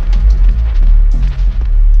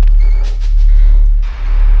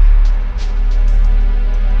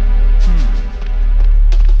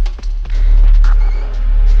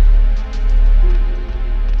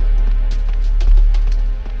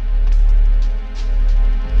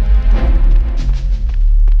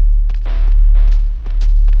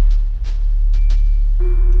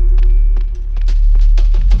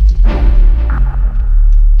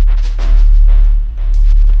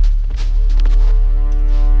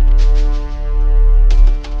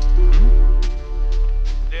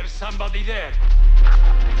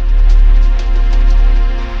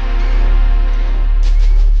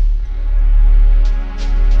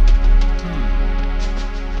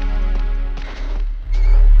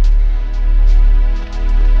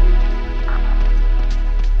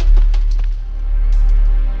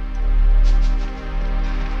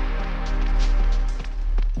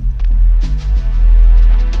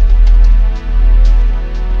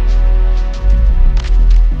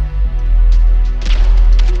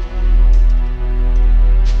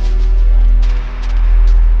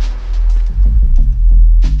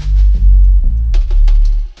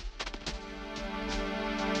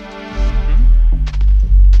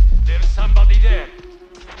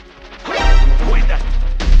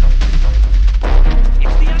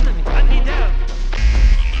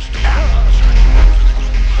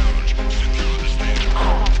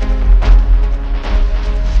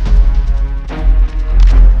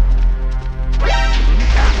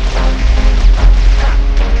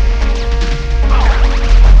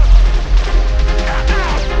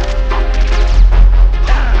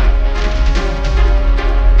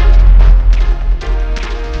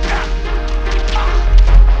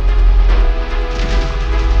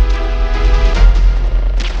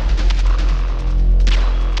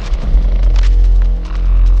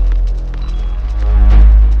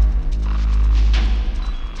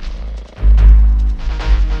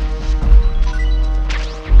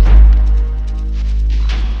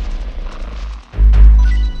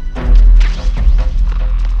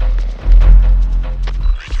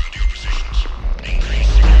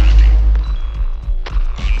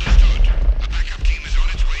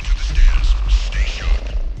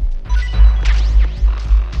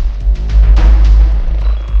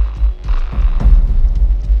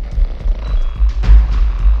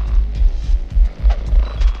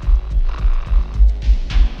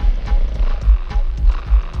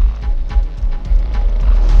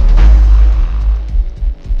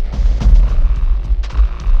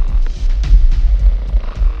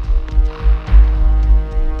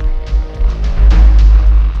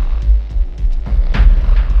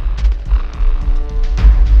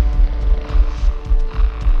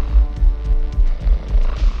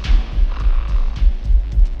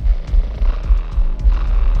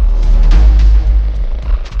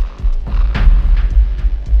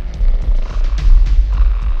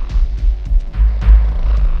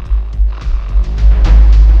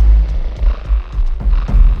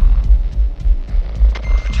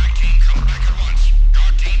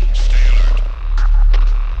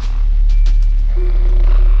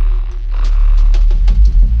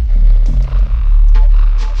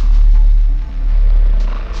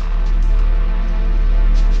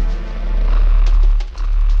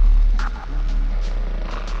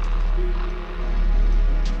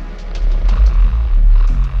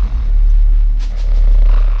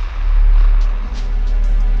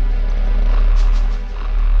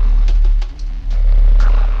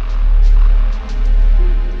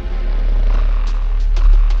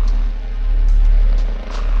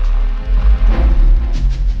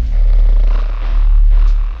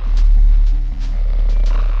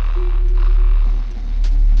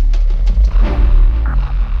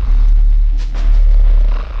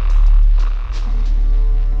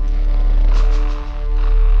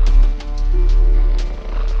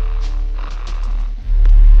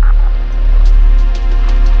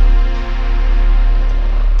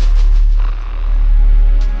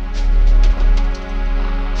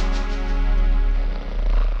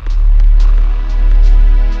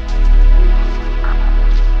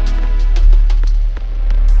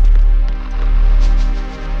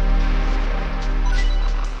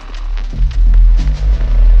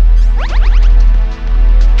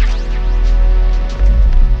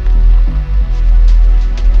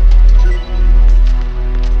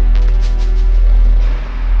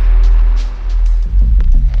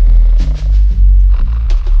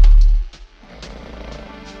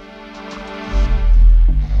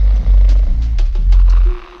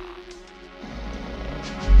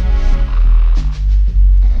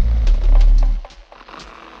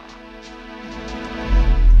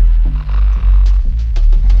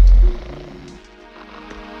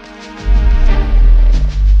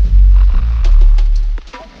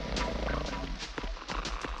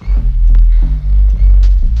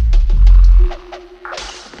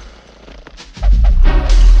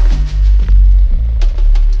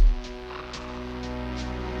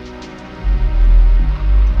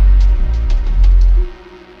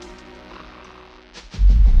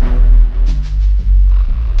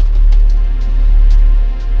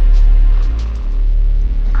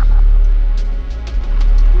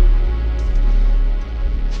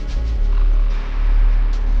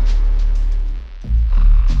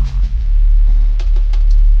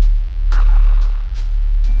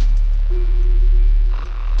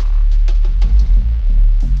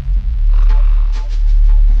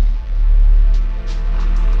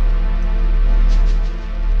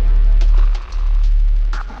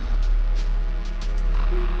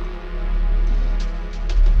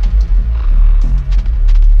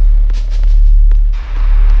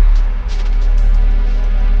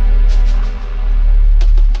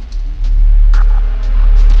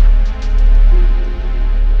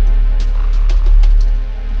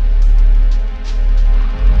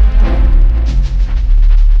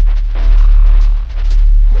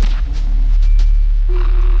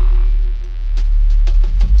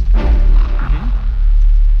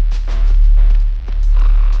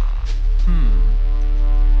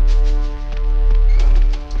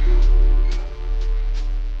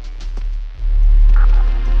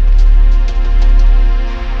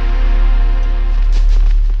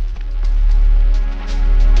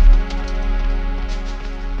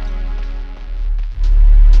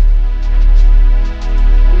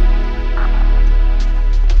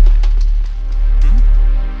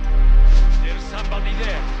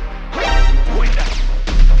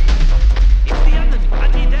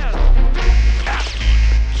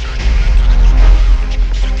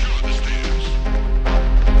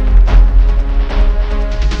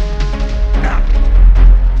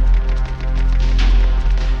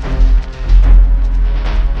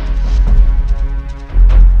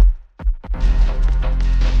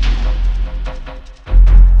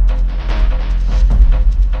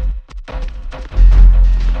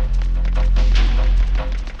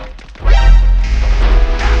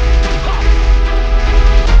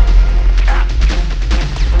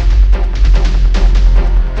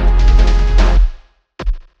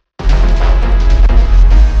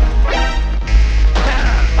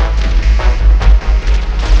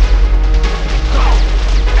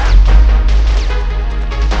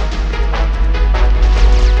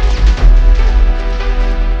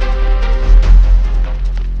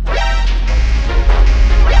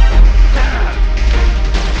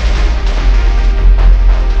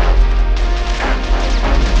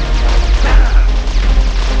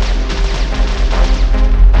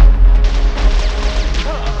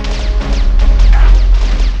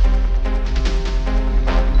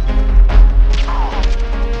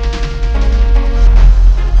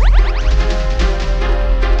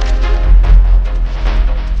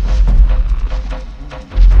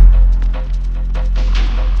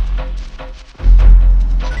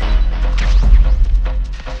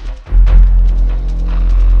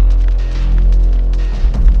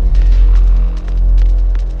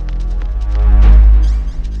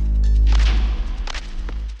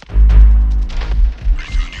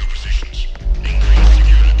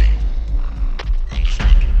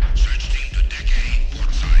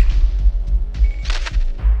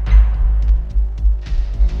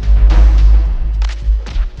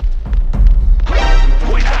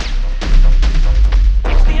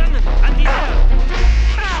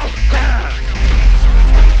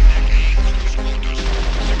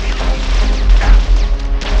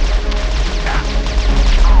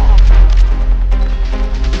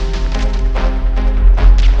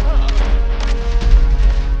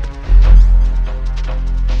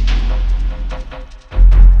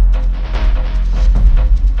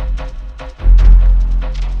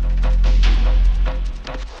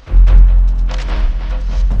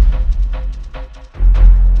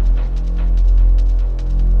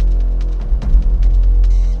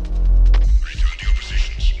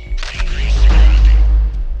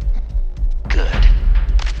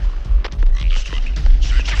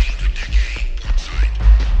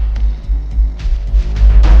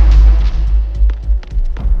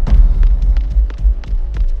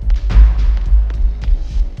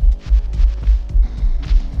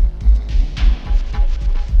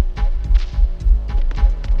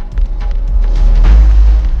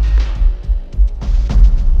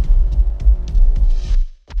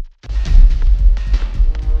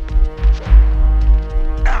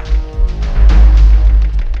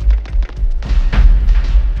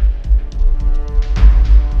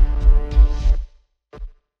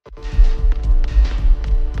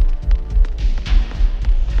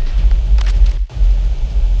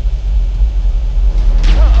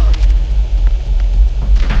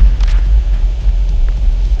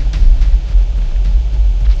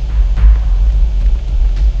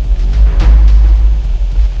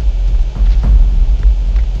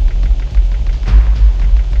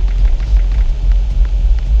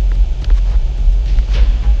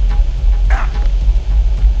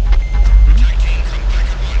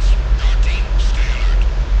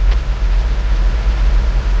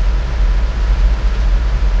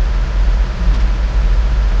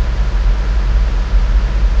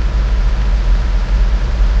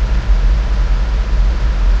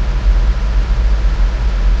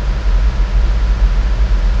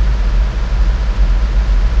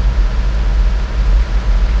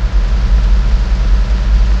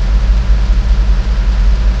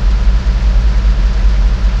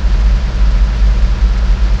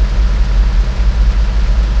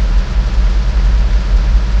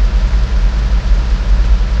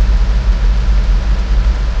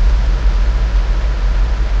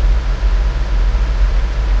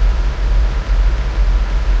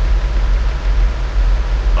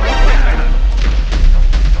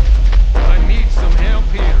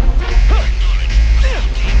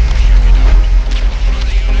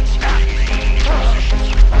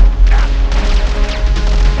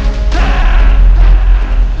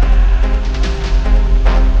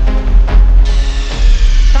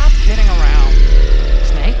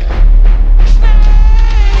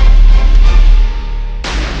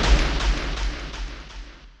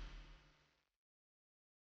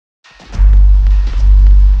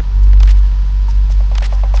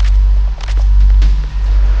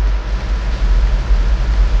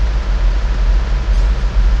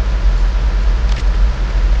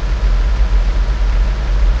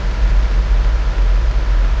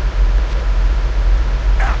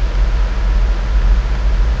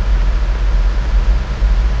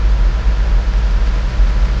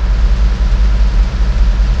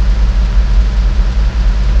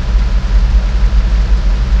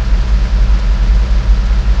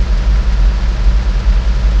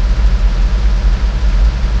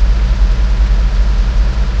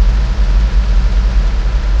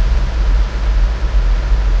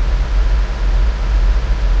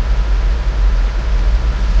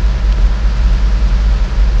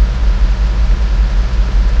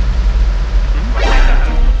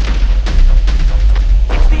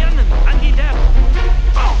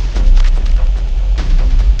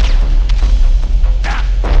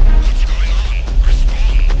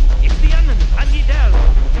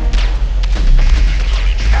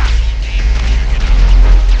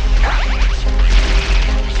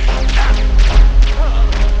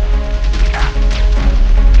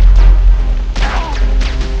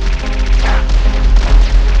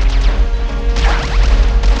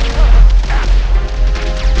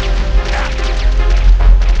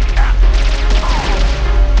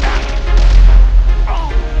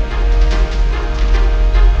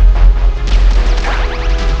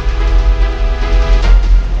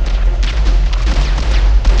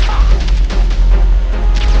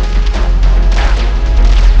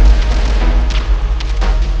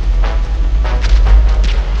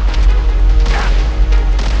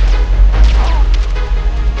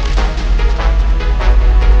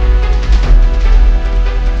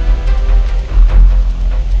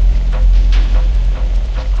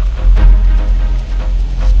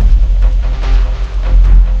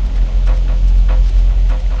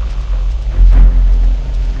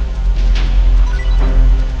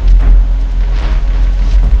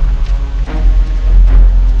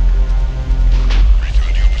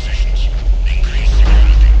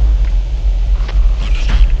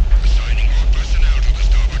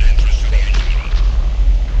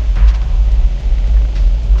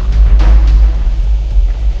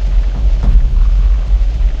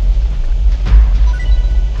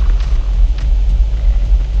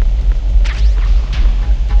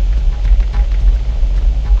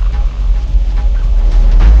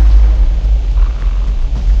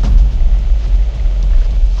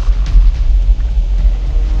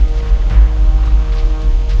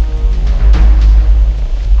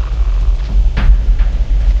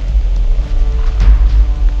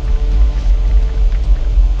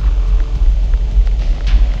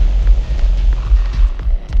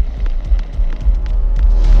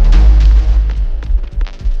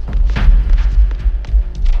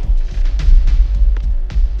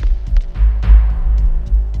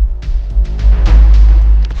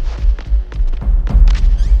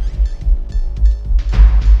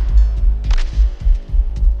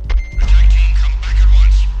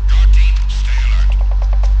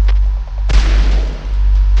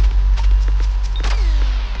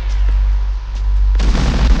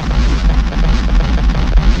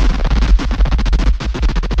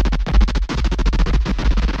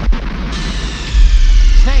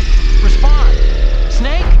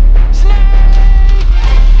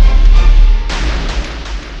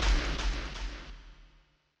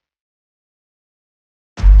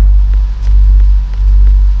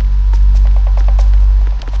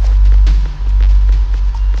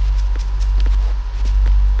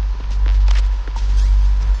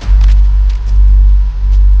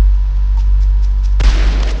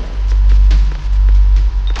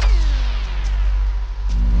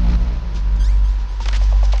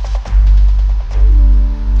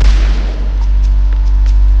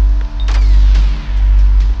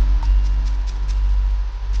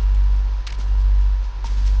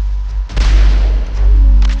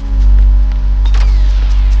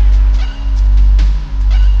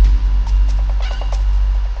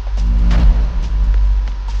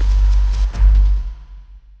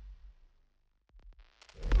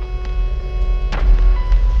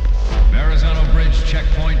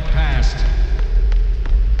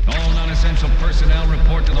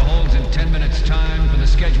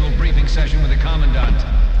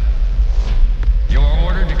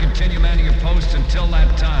 until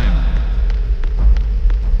that time.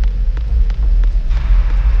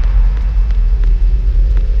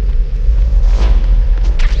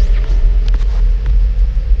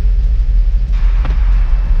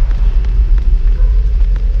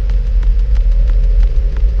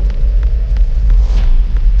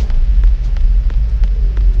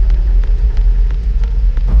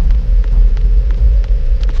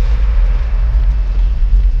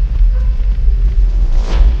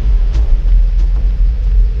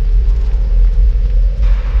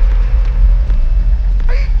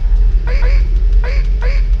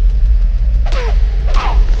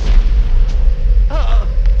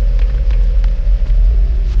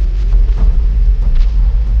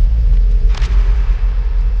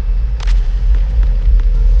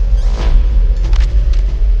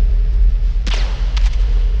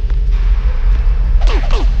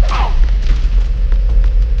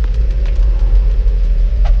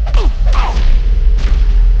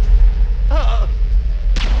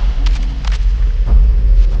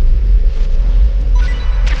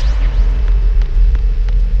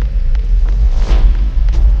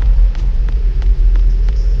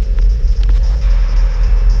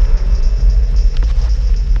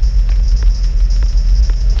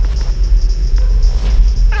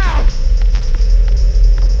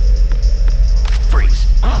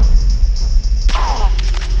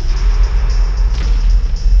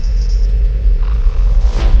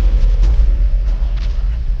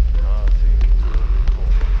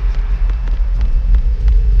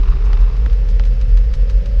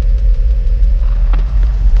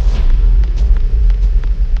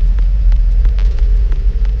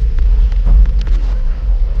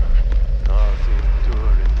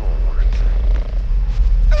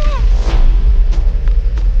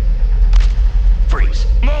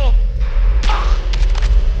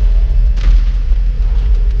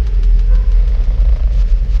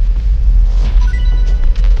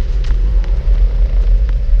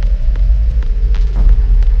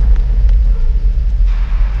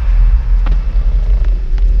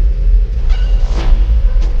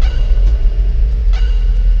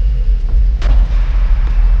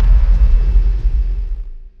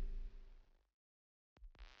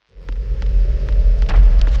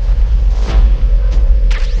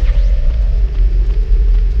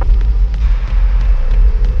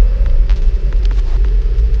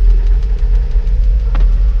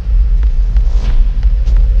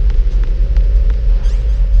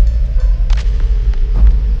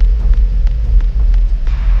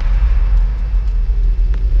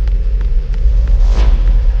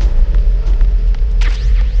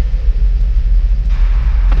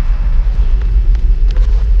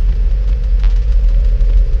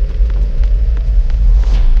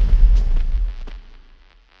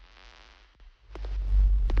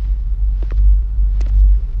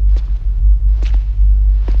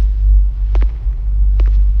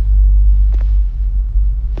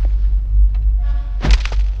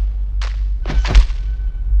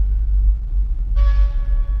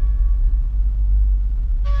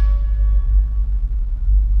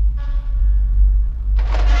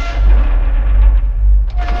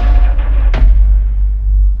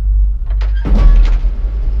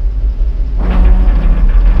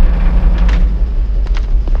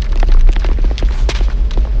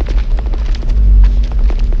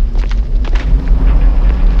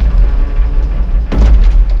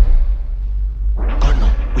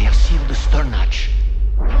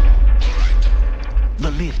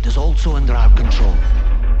 also under our control.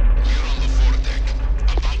 We're on the foredeck,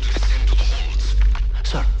 about to descend to the holds.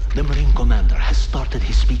 Sir, the Marine Commander has started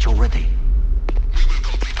his speech already. We will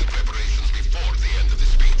complete the preparations before the end of the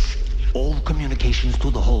speech. All communications to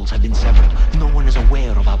the holds have been severed. No one is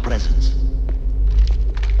aware of our presence.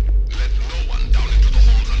 Let no one down into the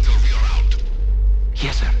holds until we are out.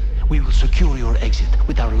 Yes, sir. We will secure your exit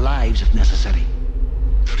with our lives if necessary.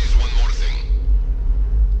 There is one more thing.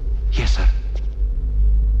 Yes, sir.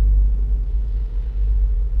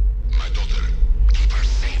 My daughter, keep her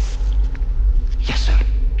safe. Yes, sir.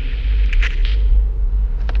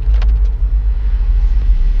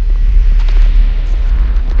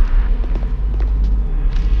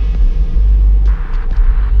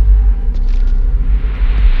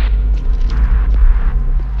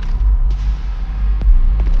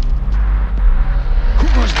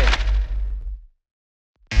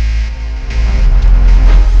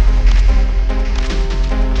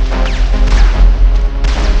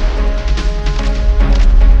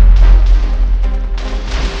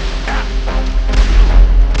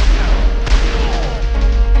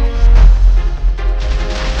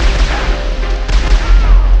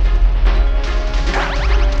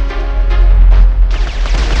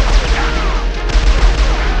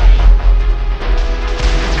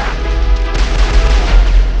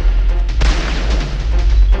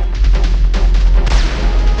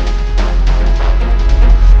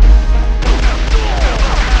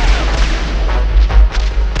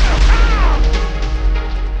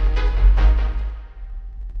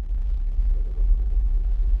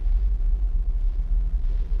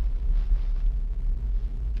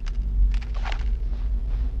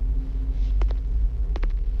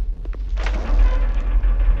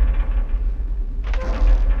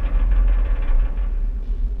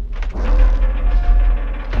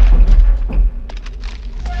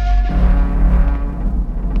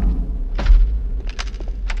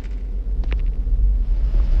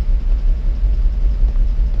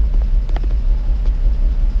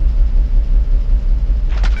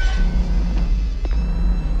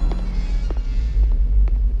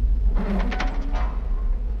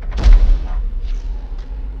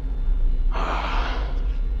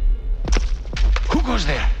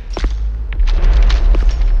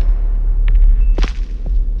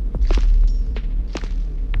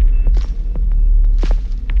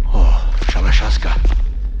 Alaska.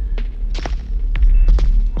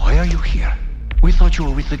 Why are you here? We thought you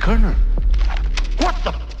were with the Colonel. What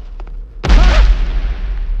the...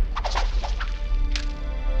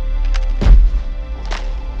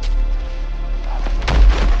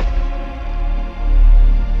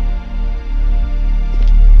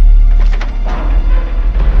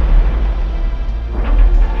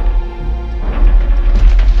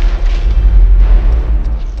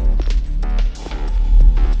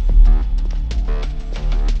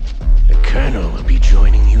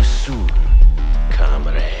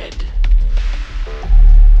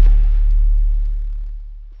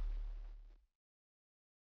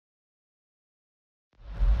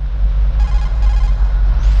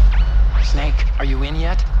 Are you in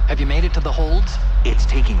yet? Have you made it to the holds? It's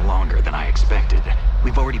taking longer than I expected.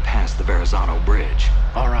 We've already passed the Verrazano Bridge.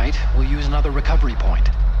 All right, we'll use another recovery point.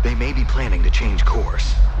 They may be planning to change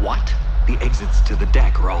course. What? The exits to the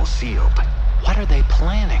deck are all sealed. What are they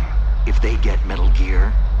planning? If they get Metal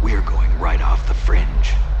Gear, we're going right off the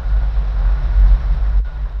fringe.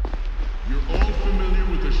 You're all familiar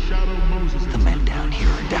with the Shadow Moses. The men down here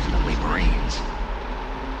are definitely Marines.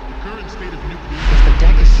 The current state of nuclear... If the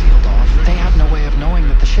deck is sealed off, they have no way of knowing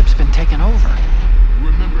that the ship's been taken over.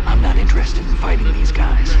 I'm not interested in fighting these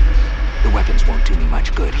guys. The weapons won't do me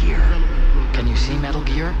much good here. Can you see Metal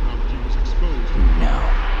Gear? No.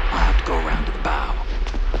 I'll have to go around to the bow.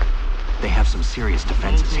 They have some serious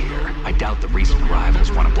defenses here. I doubt the recent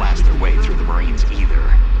arrivals want to blast their way through the Marines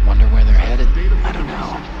either. Wonder where they're headed? I don't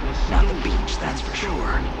know. Not the beach, that's for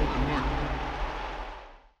sure.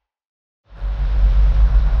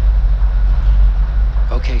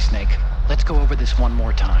 Okay, Snake. Let's go over this one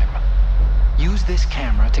more time. Use this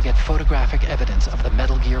camera to get photographic evidence of the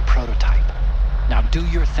Metal Gear prototype. Now do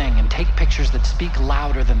your thing and take pictures that speak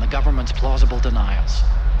louder than the government's plausible denials.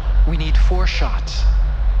 We need 4 shots.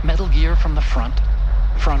 Metal Gear from the front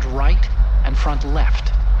right, and front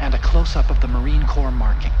left, and a close-up of the Marine Corps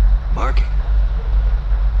marking. Marking?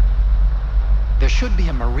 There should be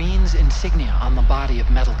a Marine's insignia on the body of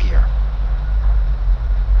Metal Gear.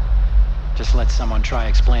 Just let someone try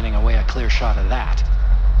explaining away a clear shot of that.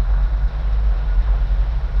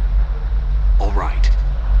 All right.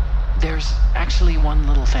 There's actually one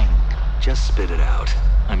little thing. Just spit it out.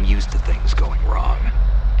 I'm used to things going wrong.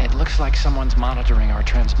 It looks like someone's monitoring our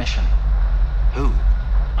transmission. Who?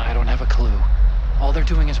 I don't have a clue. All they're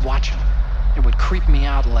doing is watching. It would creep me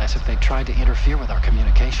out less if they tried to interfere with our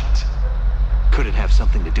communications. Could it have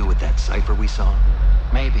something to do with that cipher we saw?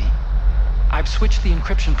 Maybe. I've switched the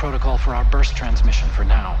encryption protocol for our burst transmission for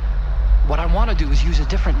now. What I want to do is use a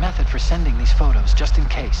different method for sending these photos, just in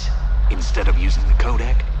case. Instead of using the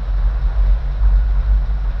codec?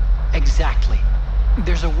 Exactly.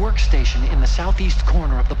 There's a workstation in the southeast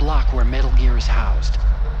corner of the block where Metal Gear is housed.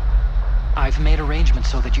 I've made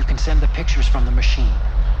arrangements so that you can send the pictures from the machine.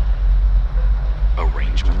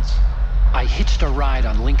 Arrangements? I hitched a ride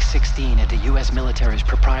on Link 16 into U.S. military's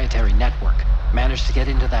proprietary network. Managed to get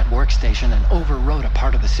into that workstation and overwrote a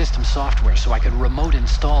part of the system software so I could remote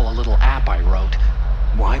install a little app I wrote.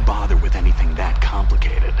 Why bother with anything that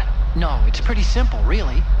complicated? No, it's pretty simple,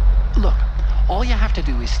 really. Look, all you have to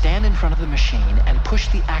do is stand in front of the machine and push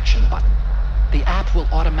the action button. The app will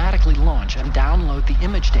automatically launch and download the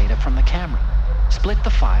image data from the camera, split the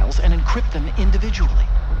files, and encrypt them individually.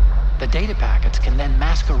 The data packets can then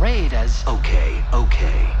masquerade as... Okay.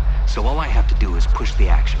 So all I have to do is push the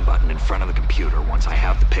action button in front of the computer once I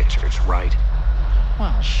have the pictures, right?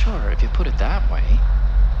 Well, sure, if you put it that way.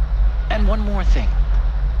 And one more thing.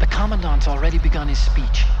 The Commandant's already begun his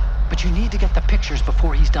speech, but you need to get the pictures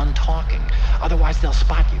before he's done talking. Otherwise, they'll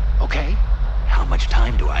spot you, okay? How much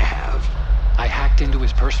time do I have? I hacked into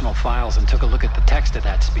his personal files and took a look at the text of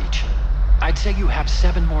that speech. I'd say you have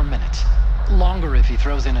 7 more minutes. Longer if he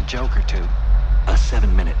throws in a joke or two. A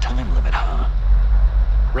 7-minute time limit, huh?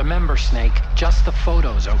 Remember, Snake, just the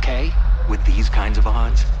photos, okay? With these kinds of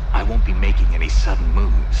odds, I won't be making any sudden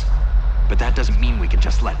moves. But that doesn't mean we can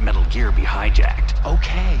just let Metal Gear be hijacked.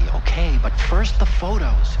 Okay, but first the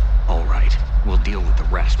photos. All right, we'll deal with the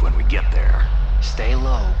rest when we get there. Stay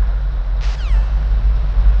low.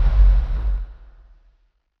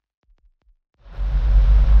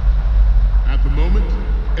 At the moment,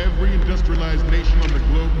 every industrialized nation on the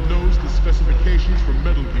globe knows the specifications for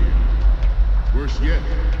Metal Gear. Worse yet,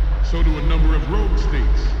 so do a number of rogue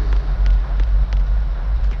states.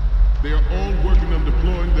 They are all working on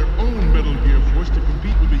deploying their own Metal Gear force to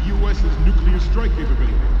compete with the U.S.'s nuclear strike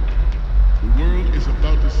capability. The world is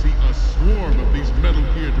about to see a swarm of these Metal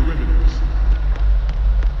Gear derivatives.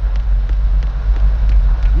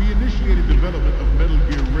 We initiated development of Metal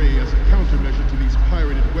Gear Ray as a countermeasure to these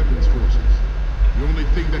pirated weapons forces.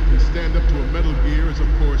 is, of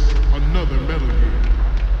course, another Metal Gear.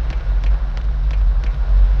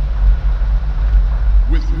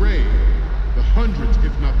 With Ray, the hundreds,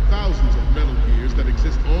 if not thousands, of Metal Gears that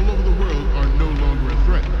exist all over the world are no longer a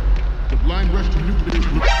threat. The blind rush to nuclear...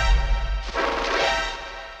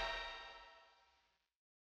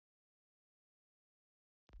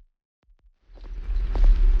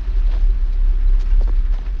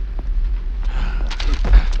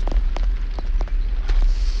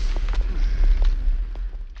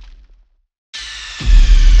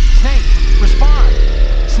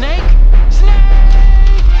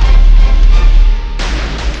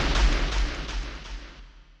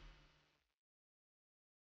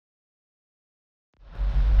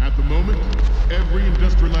 At the moment, every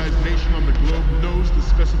industrialized nation on the globe knows the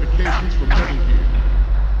specifications for Metal Gear.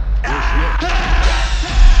 Worse yet...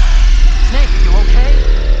 Snake, are you okay?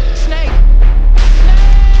 Snake!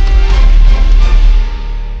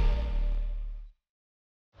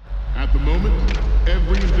 At the moment,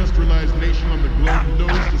 every industrialized nation on the globe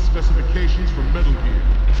knows the specifications for Metal Gear.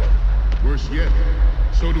 Worse yet,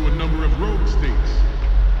 so do a number of rogue states.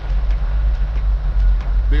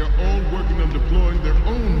 They are all working on deploying their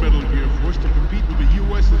own Metal Gear force to compete with the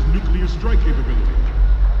U.S.'s nuclear strike capability.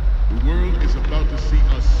 The world is about to see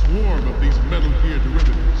a swarm of these Metal Gear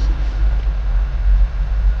derivatives.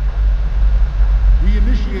 We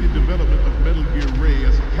initiated development of Metal Gear Ray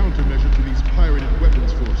as a countermeasure to these pirated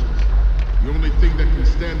weapons forces. The only thing that can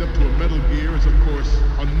stand up to a Metal Gear is, of course,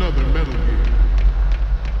 another Metal Gear.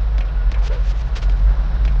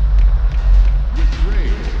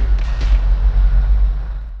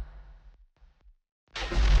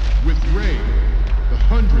 With Ray, the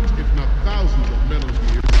hundreds, if not thousands, of Metal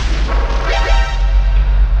Gears...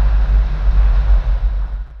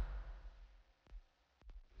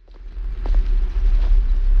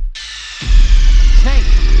 Snake,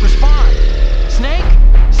 respond! Snake?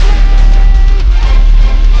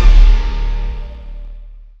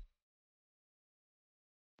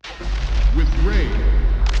 With Ray,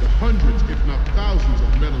 the hundreds, if not thousands,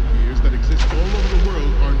 of Metal Gears that exist all over the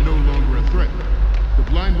world are no longer a threat. The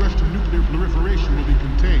blind rush to nuclear proliferation will be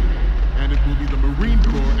contained, and it will be the Marine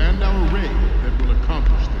Corps and our Ray that will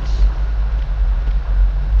accomplish this.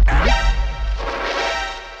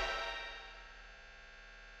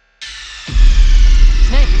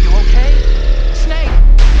 Snake, are you okay? Snake!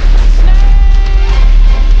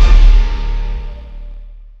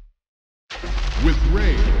 With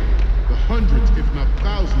Ray, the hundreds, if not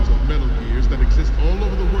thousands, of Metal Gears that exist all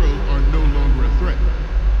over the world are no longer a threat.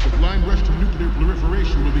 The blind rush to nuclear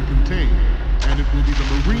proliferation will be contained, and it will be the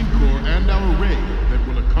Marine Corps and our Ray that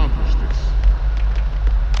will accomplish this.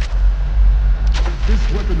 This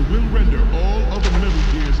weapon will render all other Metal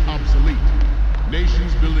Gears obsolete.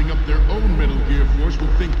 Nations building up their own Metal Gear force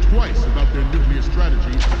will think twice about their nuclear strategy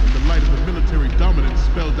in the light of the military dominance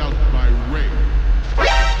spelled out by Ray.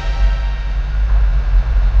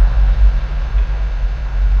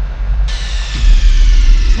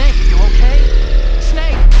 Snake, are you okay?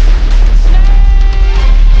 Snake!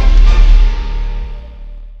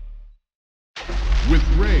 With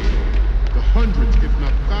Ray, the hundreds, if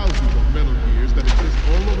not thousands, of Metal Gears that exist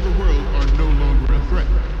all over the world are no longer a threat.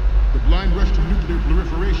 The blind rush to nuclear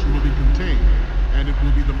proliferation will be contained, and it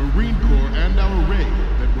will be the Marine Corps and our Ray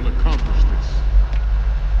that will accomplish this.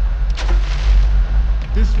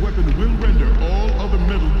 This weapon will render all other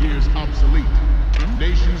Metal Gears obsolete.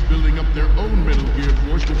 Nations building up their own Metal Gear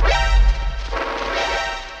force will...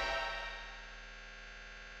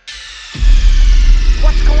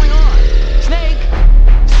 What's going on? Snake!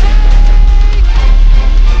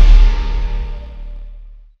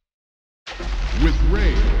 With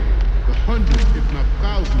Ray, the hundreds, if not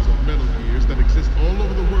thousands, of Metal Gears that exist all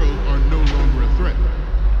over the world are no longer a threat.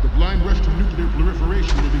 The blind rush to nuclear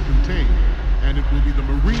proliferation will be contained, and it will be the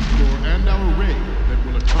Marine Corps and our Ray that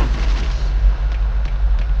will accomplish this.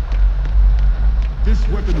 This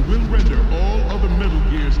weapon will render all other Metal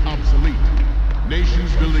Gears obsolete.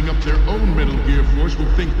 Nations building up their own Metal Gear force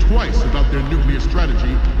will think twice about their nuclear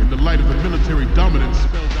strategy in the light of the military dominance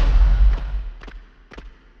spelled out.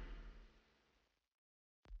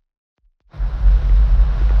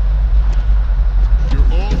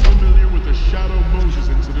 You're all familiar with the Shadow Moses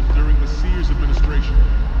incident during the Sears administration.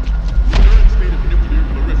 The current state of nuclear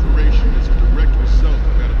proliferation is a direct result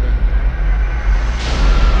of that event.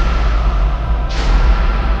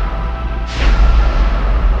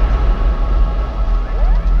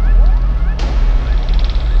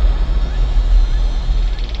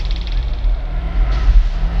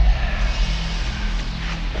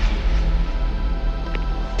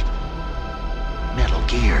 Metal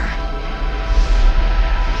Gear.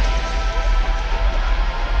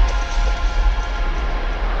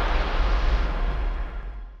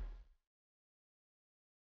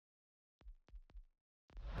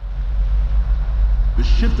 The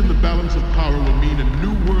shift in the balance of power will mean a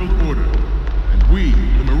new world order, and we,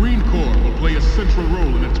 the Marine Corps, will play a central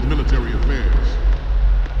role in its military affairs.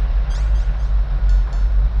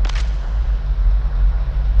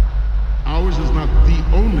 Ours is not the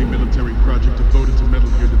only military project devoted to Metal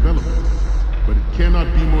Gear development, but it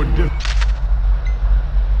cannot be more different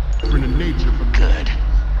in nature from Good.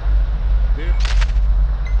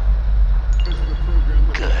 This is a program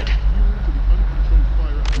that Good. is immune to the uncontrolled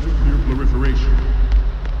fire of nuclear proliferation.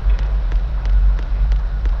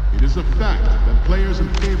 It is a fact that players in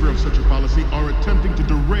favor of such a policy are attempting to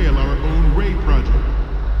derail our own Ray project.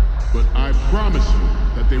 But I promise you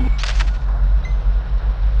that they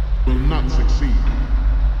will not succeed.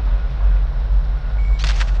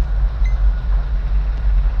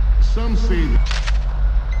 Some say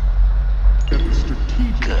that the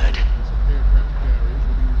strategic Good. of aircraft carriers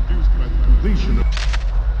will be reduced by the completion of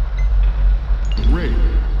the Ray.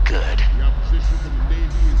 Good. The opposition from the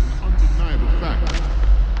Navy is an undeniable fact.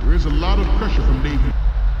 There is a lot of pressure from Navy.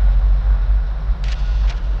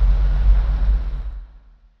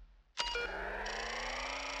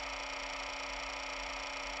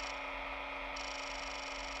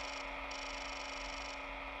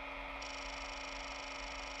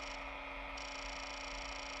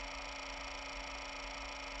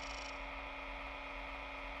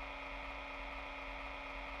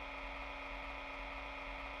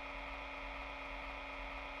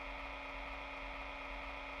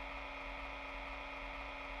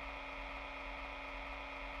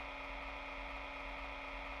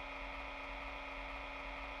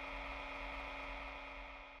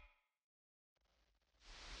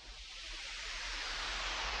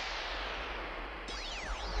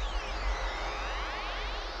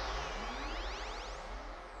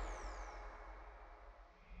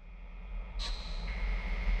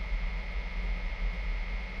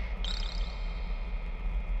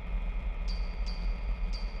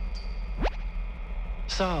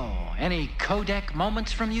 So, any codec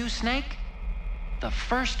moments from you, Snake? The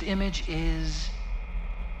first image is...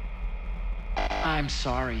 I'm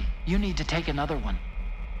sorry. You need to take another one.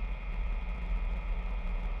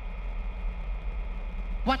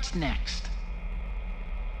 What's next?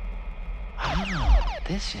 Oh,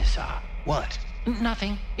 this is, What?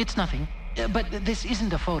 Nothing. It's nothing. But this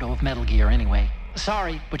isn't a photo of Metal Gear anyway.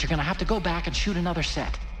 Sorry, but you're gonna have to go back and shoot another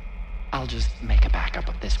set. I'll just make a backup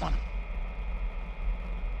of this one.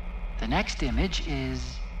 The next image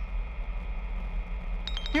is...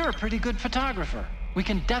 You're a pretty good photographer. We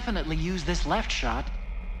can definitely use this left shot.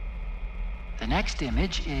 The next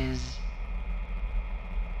image is...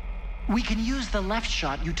 We can use the left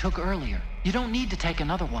shot you took earlier. You don't need to take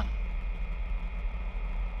another one.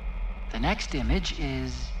 The next image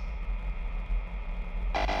is...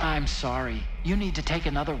 I'm sorry. You need to take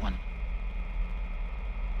another one.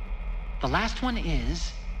 The last one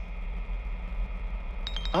is...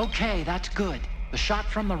 Okay, that's good. The shot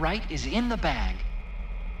from the right is in the bag.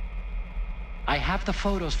 I have the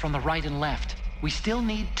photos from the right and left. We still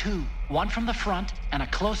need two. One from the front and a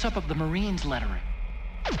close-up of the Marines lettering.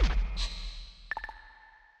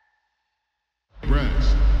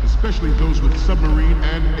 Brass, especially those with submarine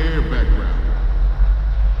and air background.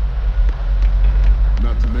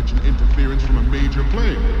 Not to mention interference from a major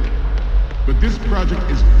player. But this project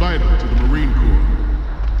is vital to the Marine Corps.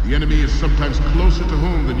 The enemy is sometimes closer to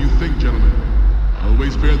home than you think, gentlemen.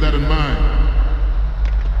 Always bear that in mind.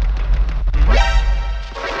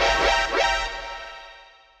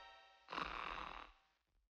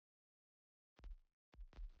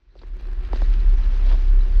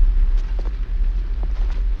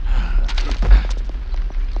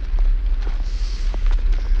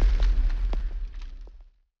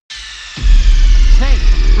 Snake,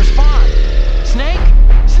 respond! Snake!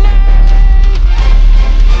 Snake!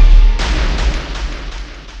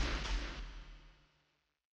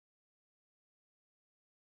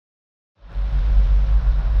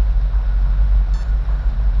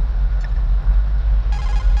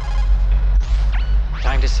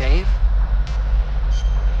 Time to save?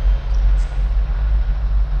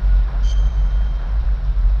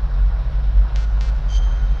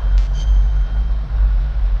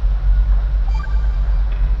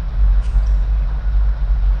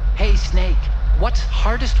 Hey, Snake, what's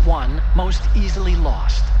hardest won, most easily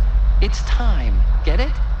lost? It's time, get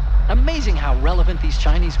it? Amazing how relevant these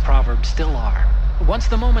Chinese proverbs still are. Once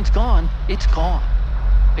the moment's gone, it's gone.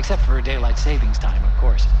 Except for daylight savings time, of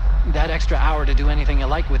course. That extra hour to do anything you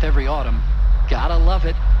like with every autumn. Gotta love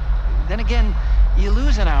it. Then again, you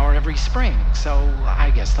lose an hour every spring, so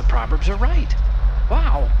I guess the proverbs are right.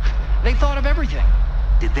 Wow, they thought of everything.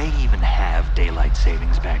 Did they even have daylight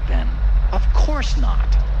savings back then? Of course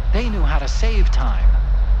not. They knew how to save time.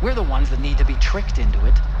 We're the ones that need to be tricked into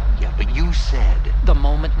it. Yeah, but you said... The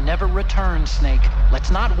moment never returns, Snake.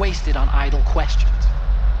 Let's not waste it on idle questions.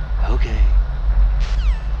 Okay.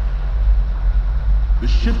 The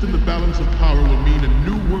shift in the balance of power will mean a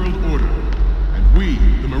new world order, and we,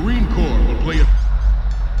 the Marine Corps, will play a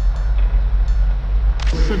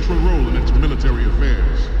central role in its military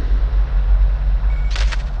affairs.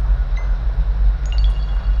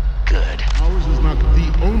 Good. Ours is not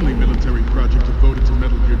the only military project devoted to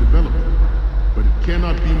Metal Gear development, but it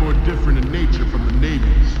cannot be more different in nature from the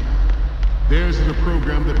Navy's. Theirs is a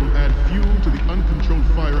program that will add fuel to the uncontrolled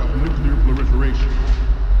fire of nuclear proliferation.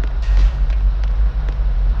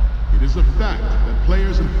 It is a fact that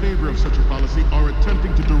players in favor of such a policy are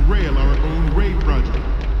attempting to derail our own raid project.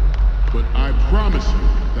 But I promise you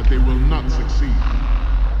that they will not succeed.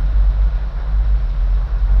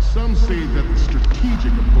 Some say that the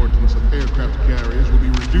strategic importance of aircraft carriers will be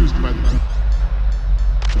reduced by the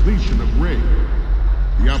completion of raid.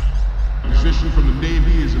 The opposition from the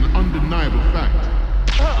Navy is an undeniable fact.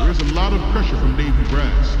 There is a lot of pressure from Navy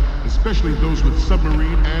brass, especially those with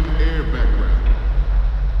submarine and air background.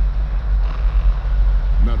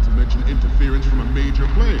 Not to mention interference from a major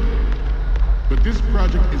player. But this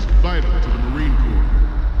project is vital to the Marine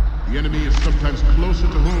Corps. The enemy is sometimes closer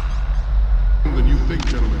to home than you think,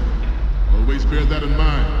 gentlemen. Always bear that in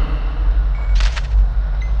mind.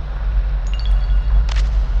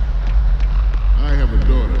 I have a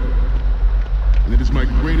daughter, and it is my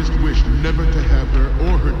greatest wish never to have her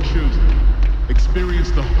or her children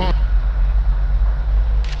experience the harm.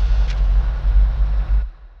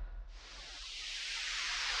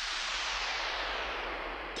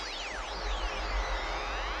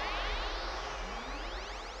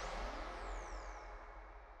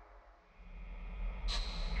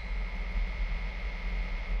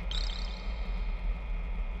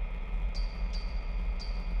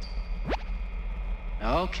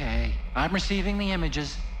 Okay, I'm receiving the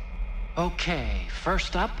images. Okay,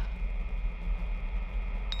 first up.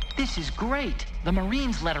 This is great. The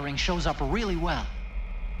Marines lettering shows up really well.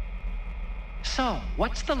 So,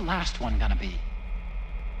 what's the last one gonna be?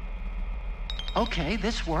 Okay,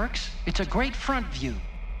 this works. It's a great front view.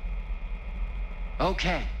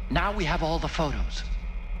 Okay, now we have all the photos.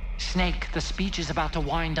 Snake, the speech is about to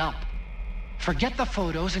wind up. Forget the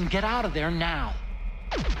photos and get out of there now.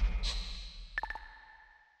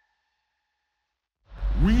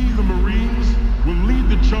 We, the Marines, will lead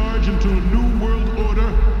the charge into a new world order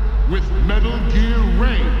with Metal Gear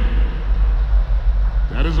Rain.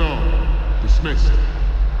 That is all. Dismissed.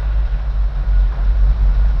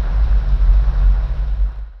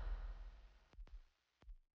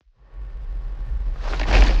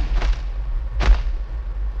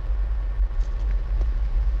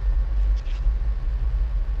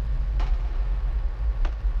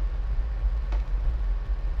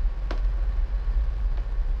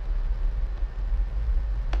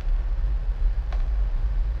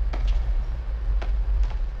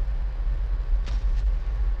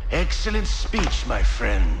 Excellent speech, my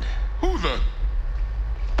friend. Who the?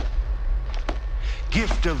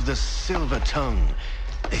 Gift of the silver tongue.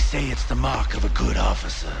 They say it's the mark of a good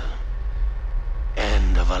officer.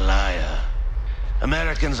 And of a liar.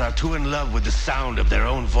 Americans are too in love with the sound of their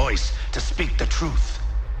own voice to speak the truth.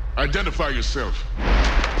 Identify yourself.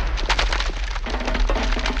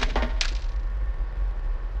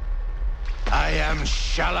 I am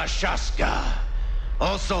Shalashaska,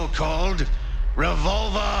 also called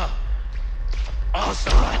Revolver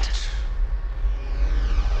Ocelot.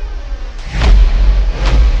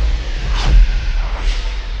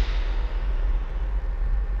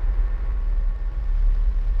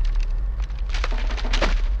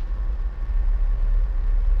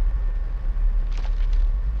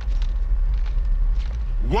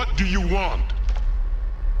 What do you want?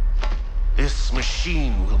 This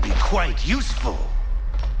machine will be quite useful.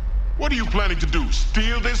 What are you planning to do?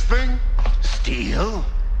 Steal this thing? Steal?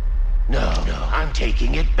 No, I'm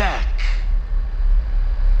taking it back.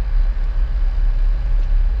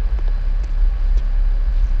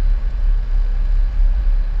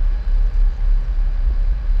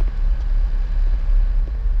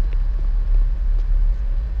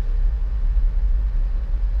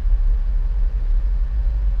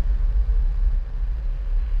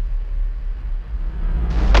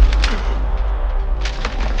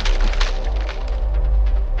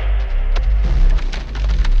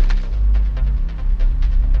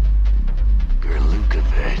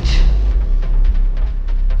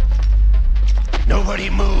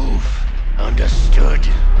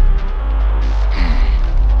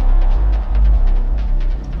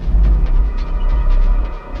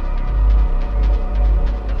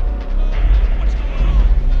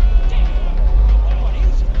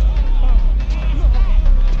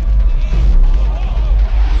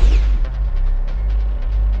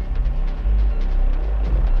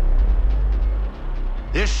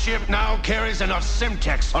 This ship now carries enough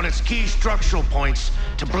Simtex on its key structural points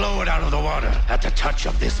to blow it out of the water at the touch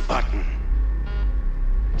of this button.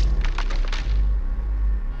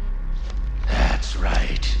 That's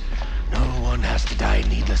right. No one has to die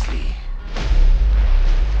needlessly.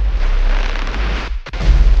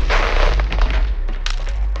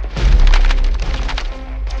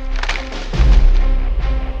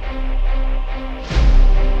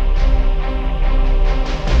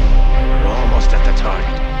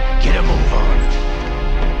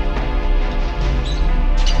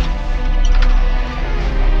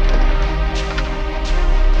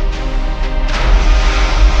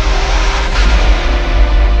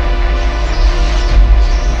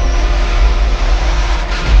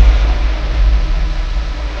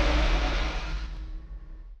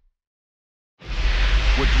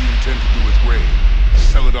 What do you intend to do with Ray?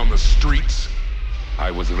 Sell it on the streets?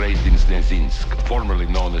 I was raised in Snezinsk, formerly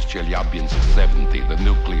known as Chelyabinsk 70, the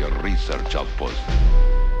nuclear research outpost.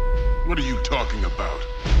 What are you talking about?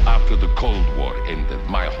 After the Cold War ended,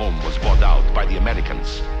 my home was bought out by the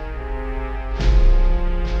Americans.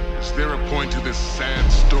 Is there a point to this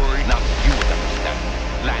sad story? Now you would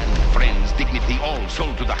understand. Land, friends, dignity, all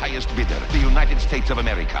sold to the highest bidder, the United States of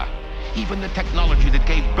America. Even the technology that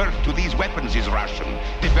gave birth to these weapons is Russian,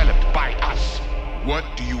 developed by us. What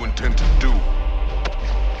do you intend to do?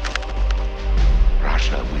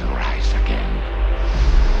 Russia will rise again.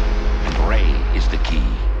 And Ray is the key.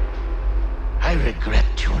 I regret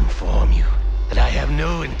to inform you that I have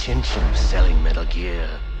no intention of selling Metal Gear.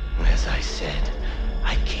 As I said,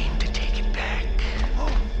 I came to take it back.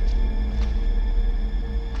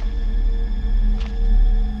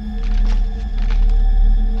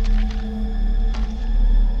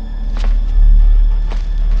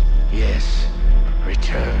 Yes,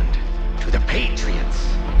 returned to the Patriots.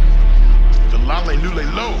 The Lale Lule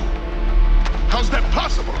Lo? How's that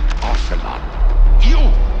possible? Ocelot,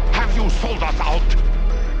 have you sold us out?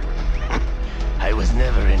 I was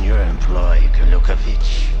never in your employ,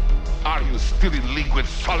 Golukovich. Are you still in league with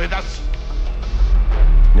Solidus?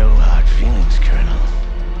 No hard feelings, Colonel.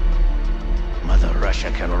 Mother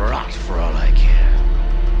Russia can rot for all I care.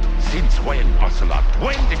 Since when, Ocelot?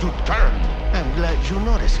 When did you turn? I'm glad you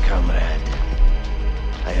noticed, comrade.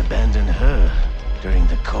 I abandoned her during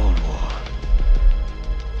the Cold War.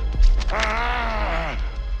 Ah!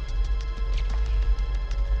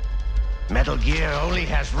 Metal Gear only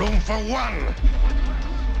has room for one!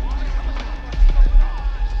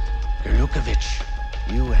 Golukovich,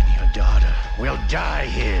 you and your daughter will die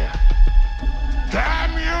here.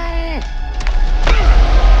 Damn you!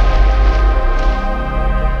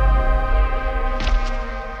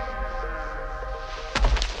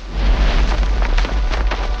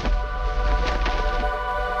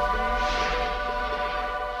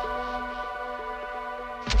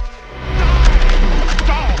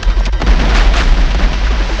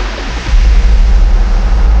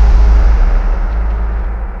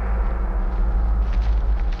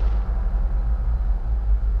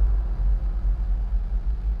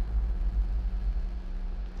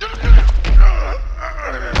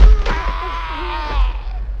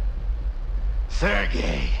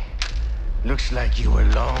 Sergei, looks like you were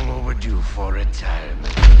long overdue for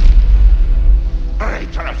retirement.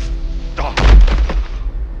 Traitorous dog!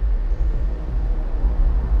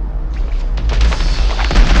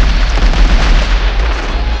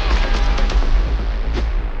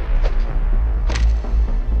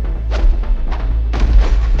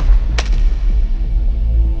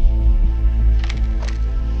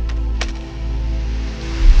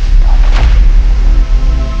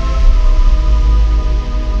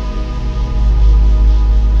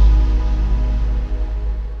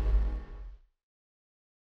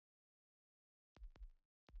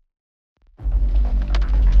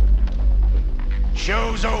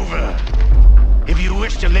 Show's over. If you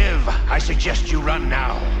wish to live, I suggest you run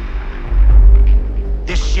now.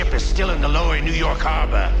 This ship is still in the lower New York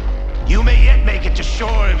harbor. You may yet make it to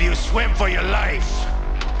shore if you swim for your life.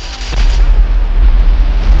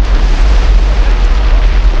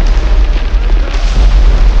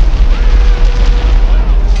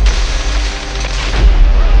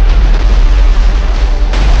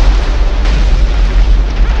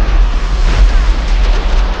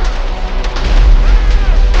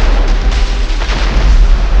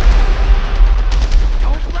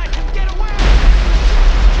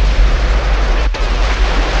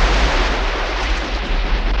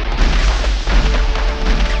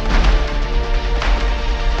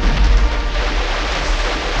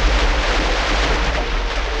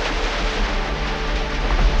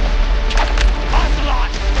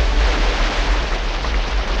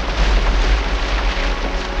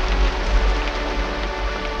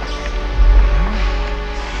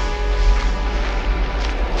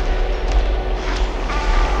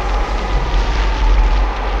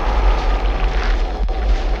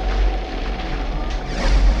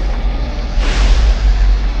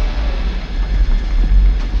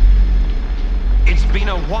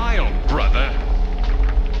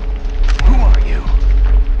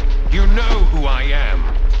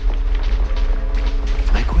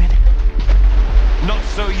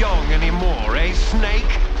 so young anymore, eh, Snake?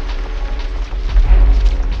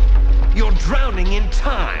 You're drowning in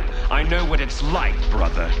time. I know what it's like,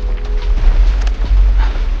 brother.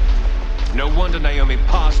 No wonder Naomi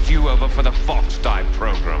passed you over for the Fox Dive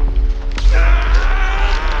program.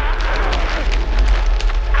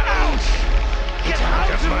 Ouch! Get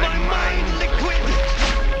out of my mind, Liquid!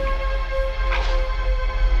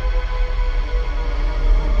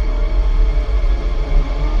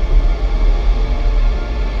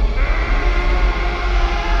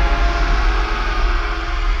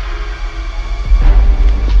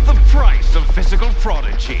 Of physical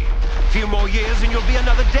prodigy. Few more years and you'll be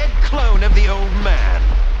another dead clone of the old man.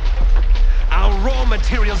 Our raw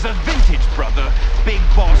materials are vintage, brother. Big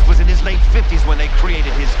Boss was in his late 50s when they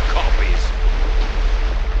created his copies.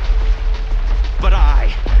 But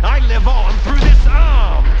I live on through this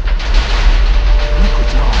arm!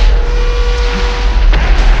 Liquid's on.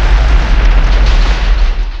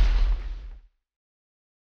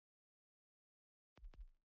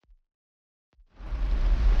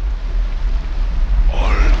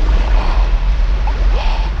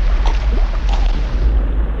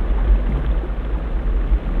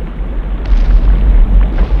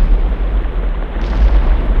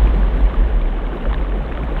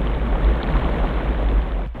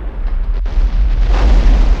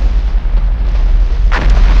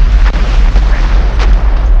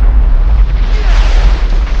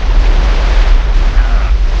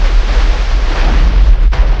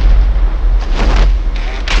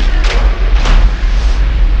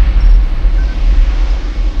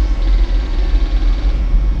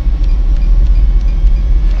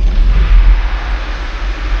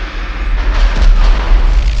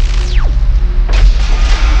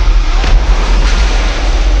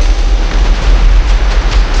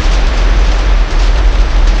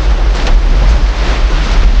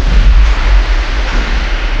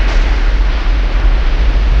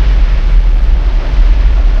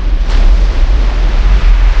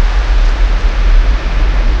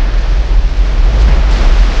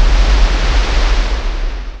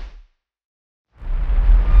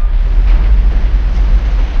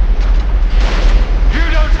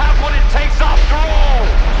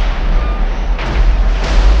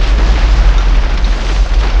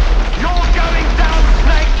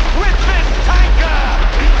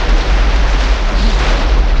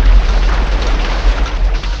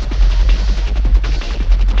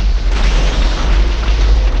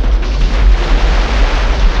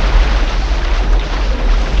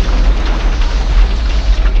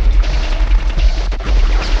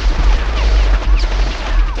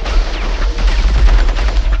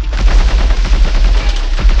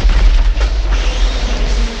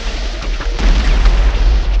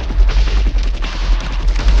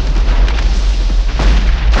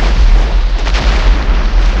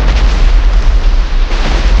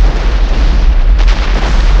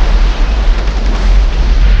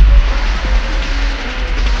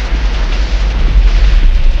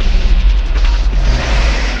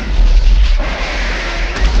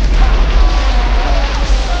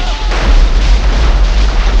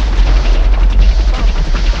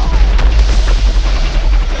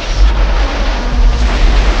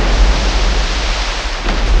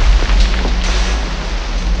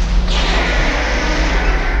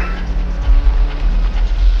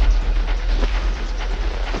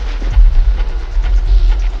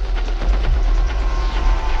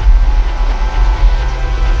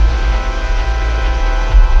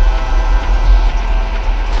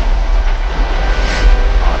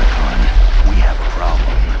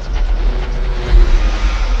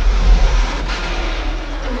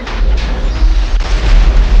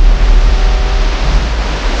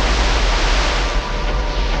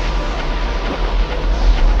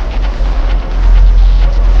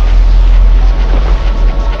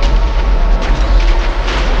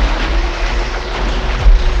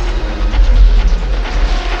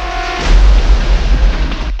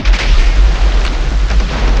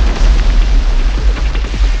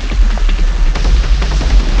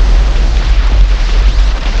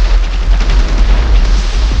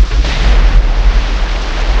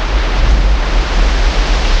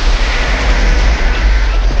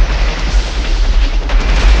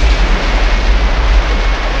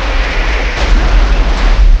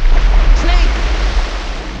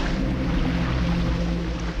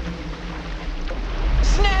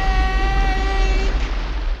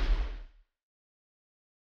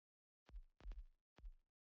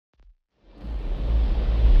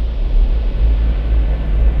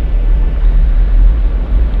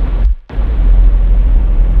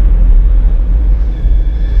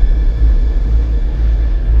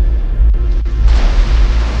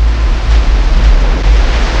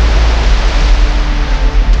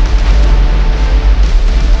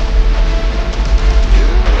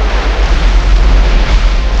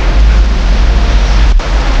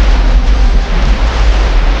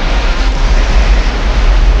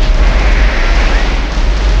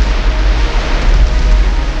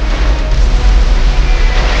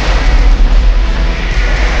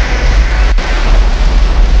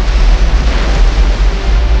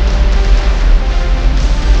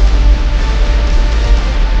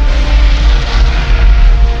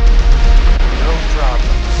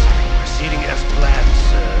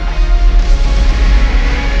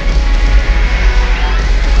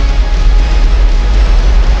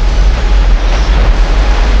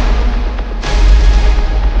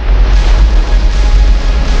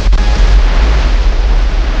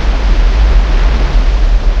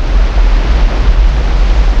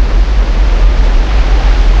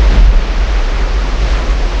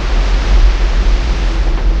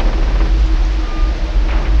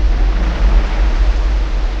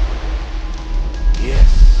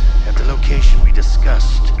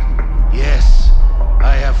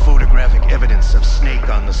 presence of Snake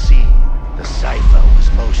on the scene, the cipher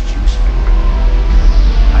was most useful.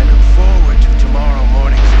 I look forward to tomorrow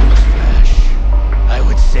morning's newsflash. I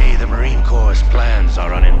would say the Marine Corps' plans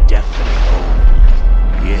are on indefinite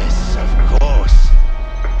hold. Yes, of course,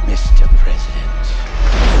 Mr. President.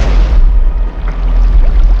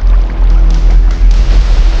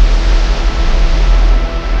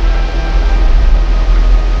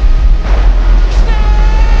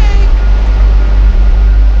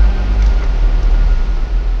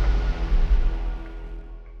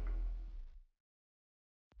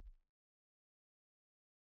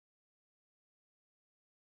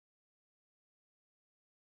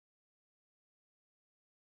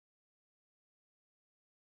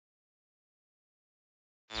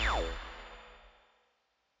 Now.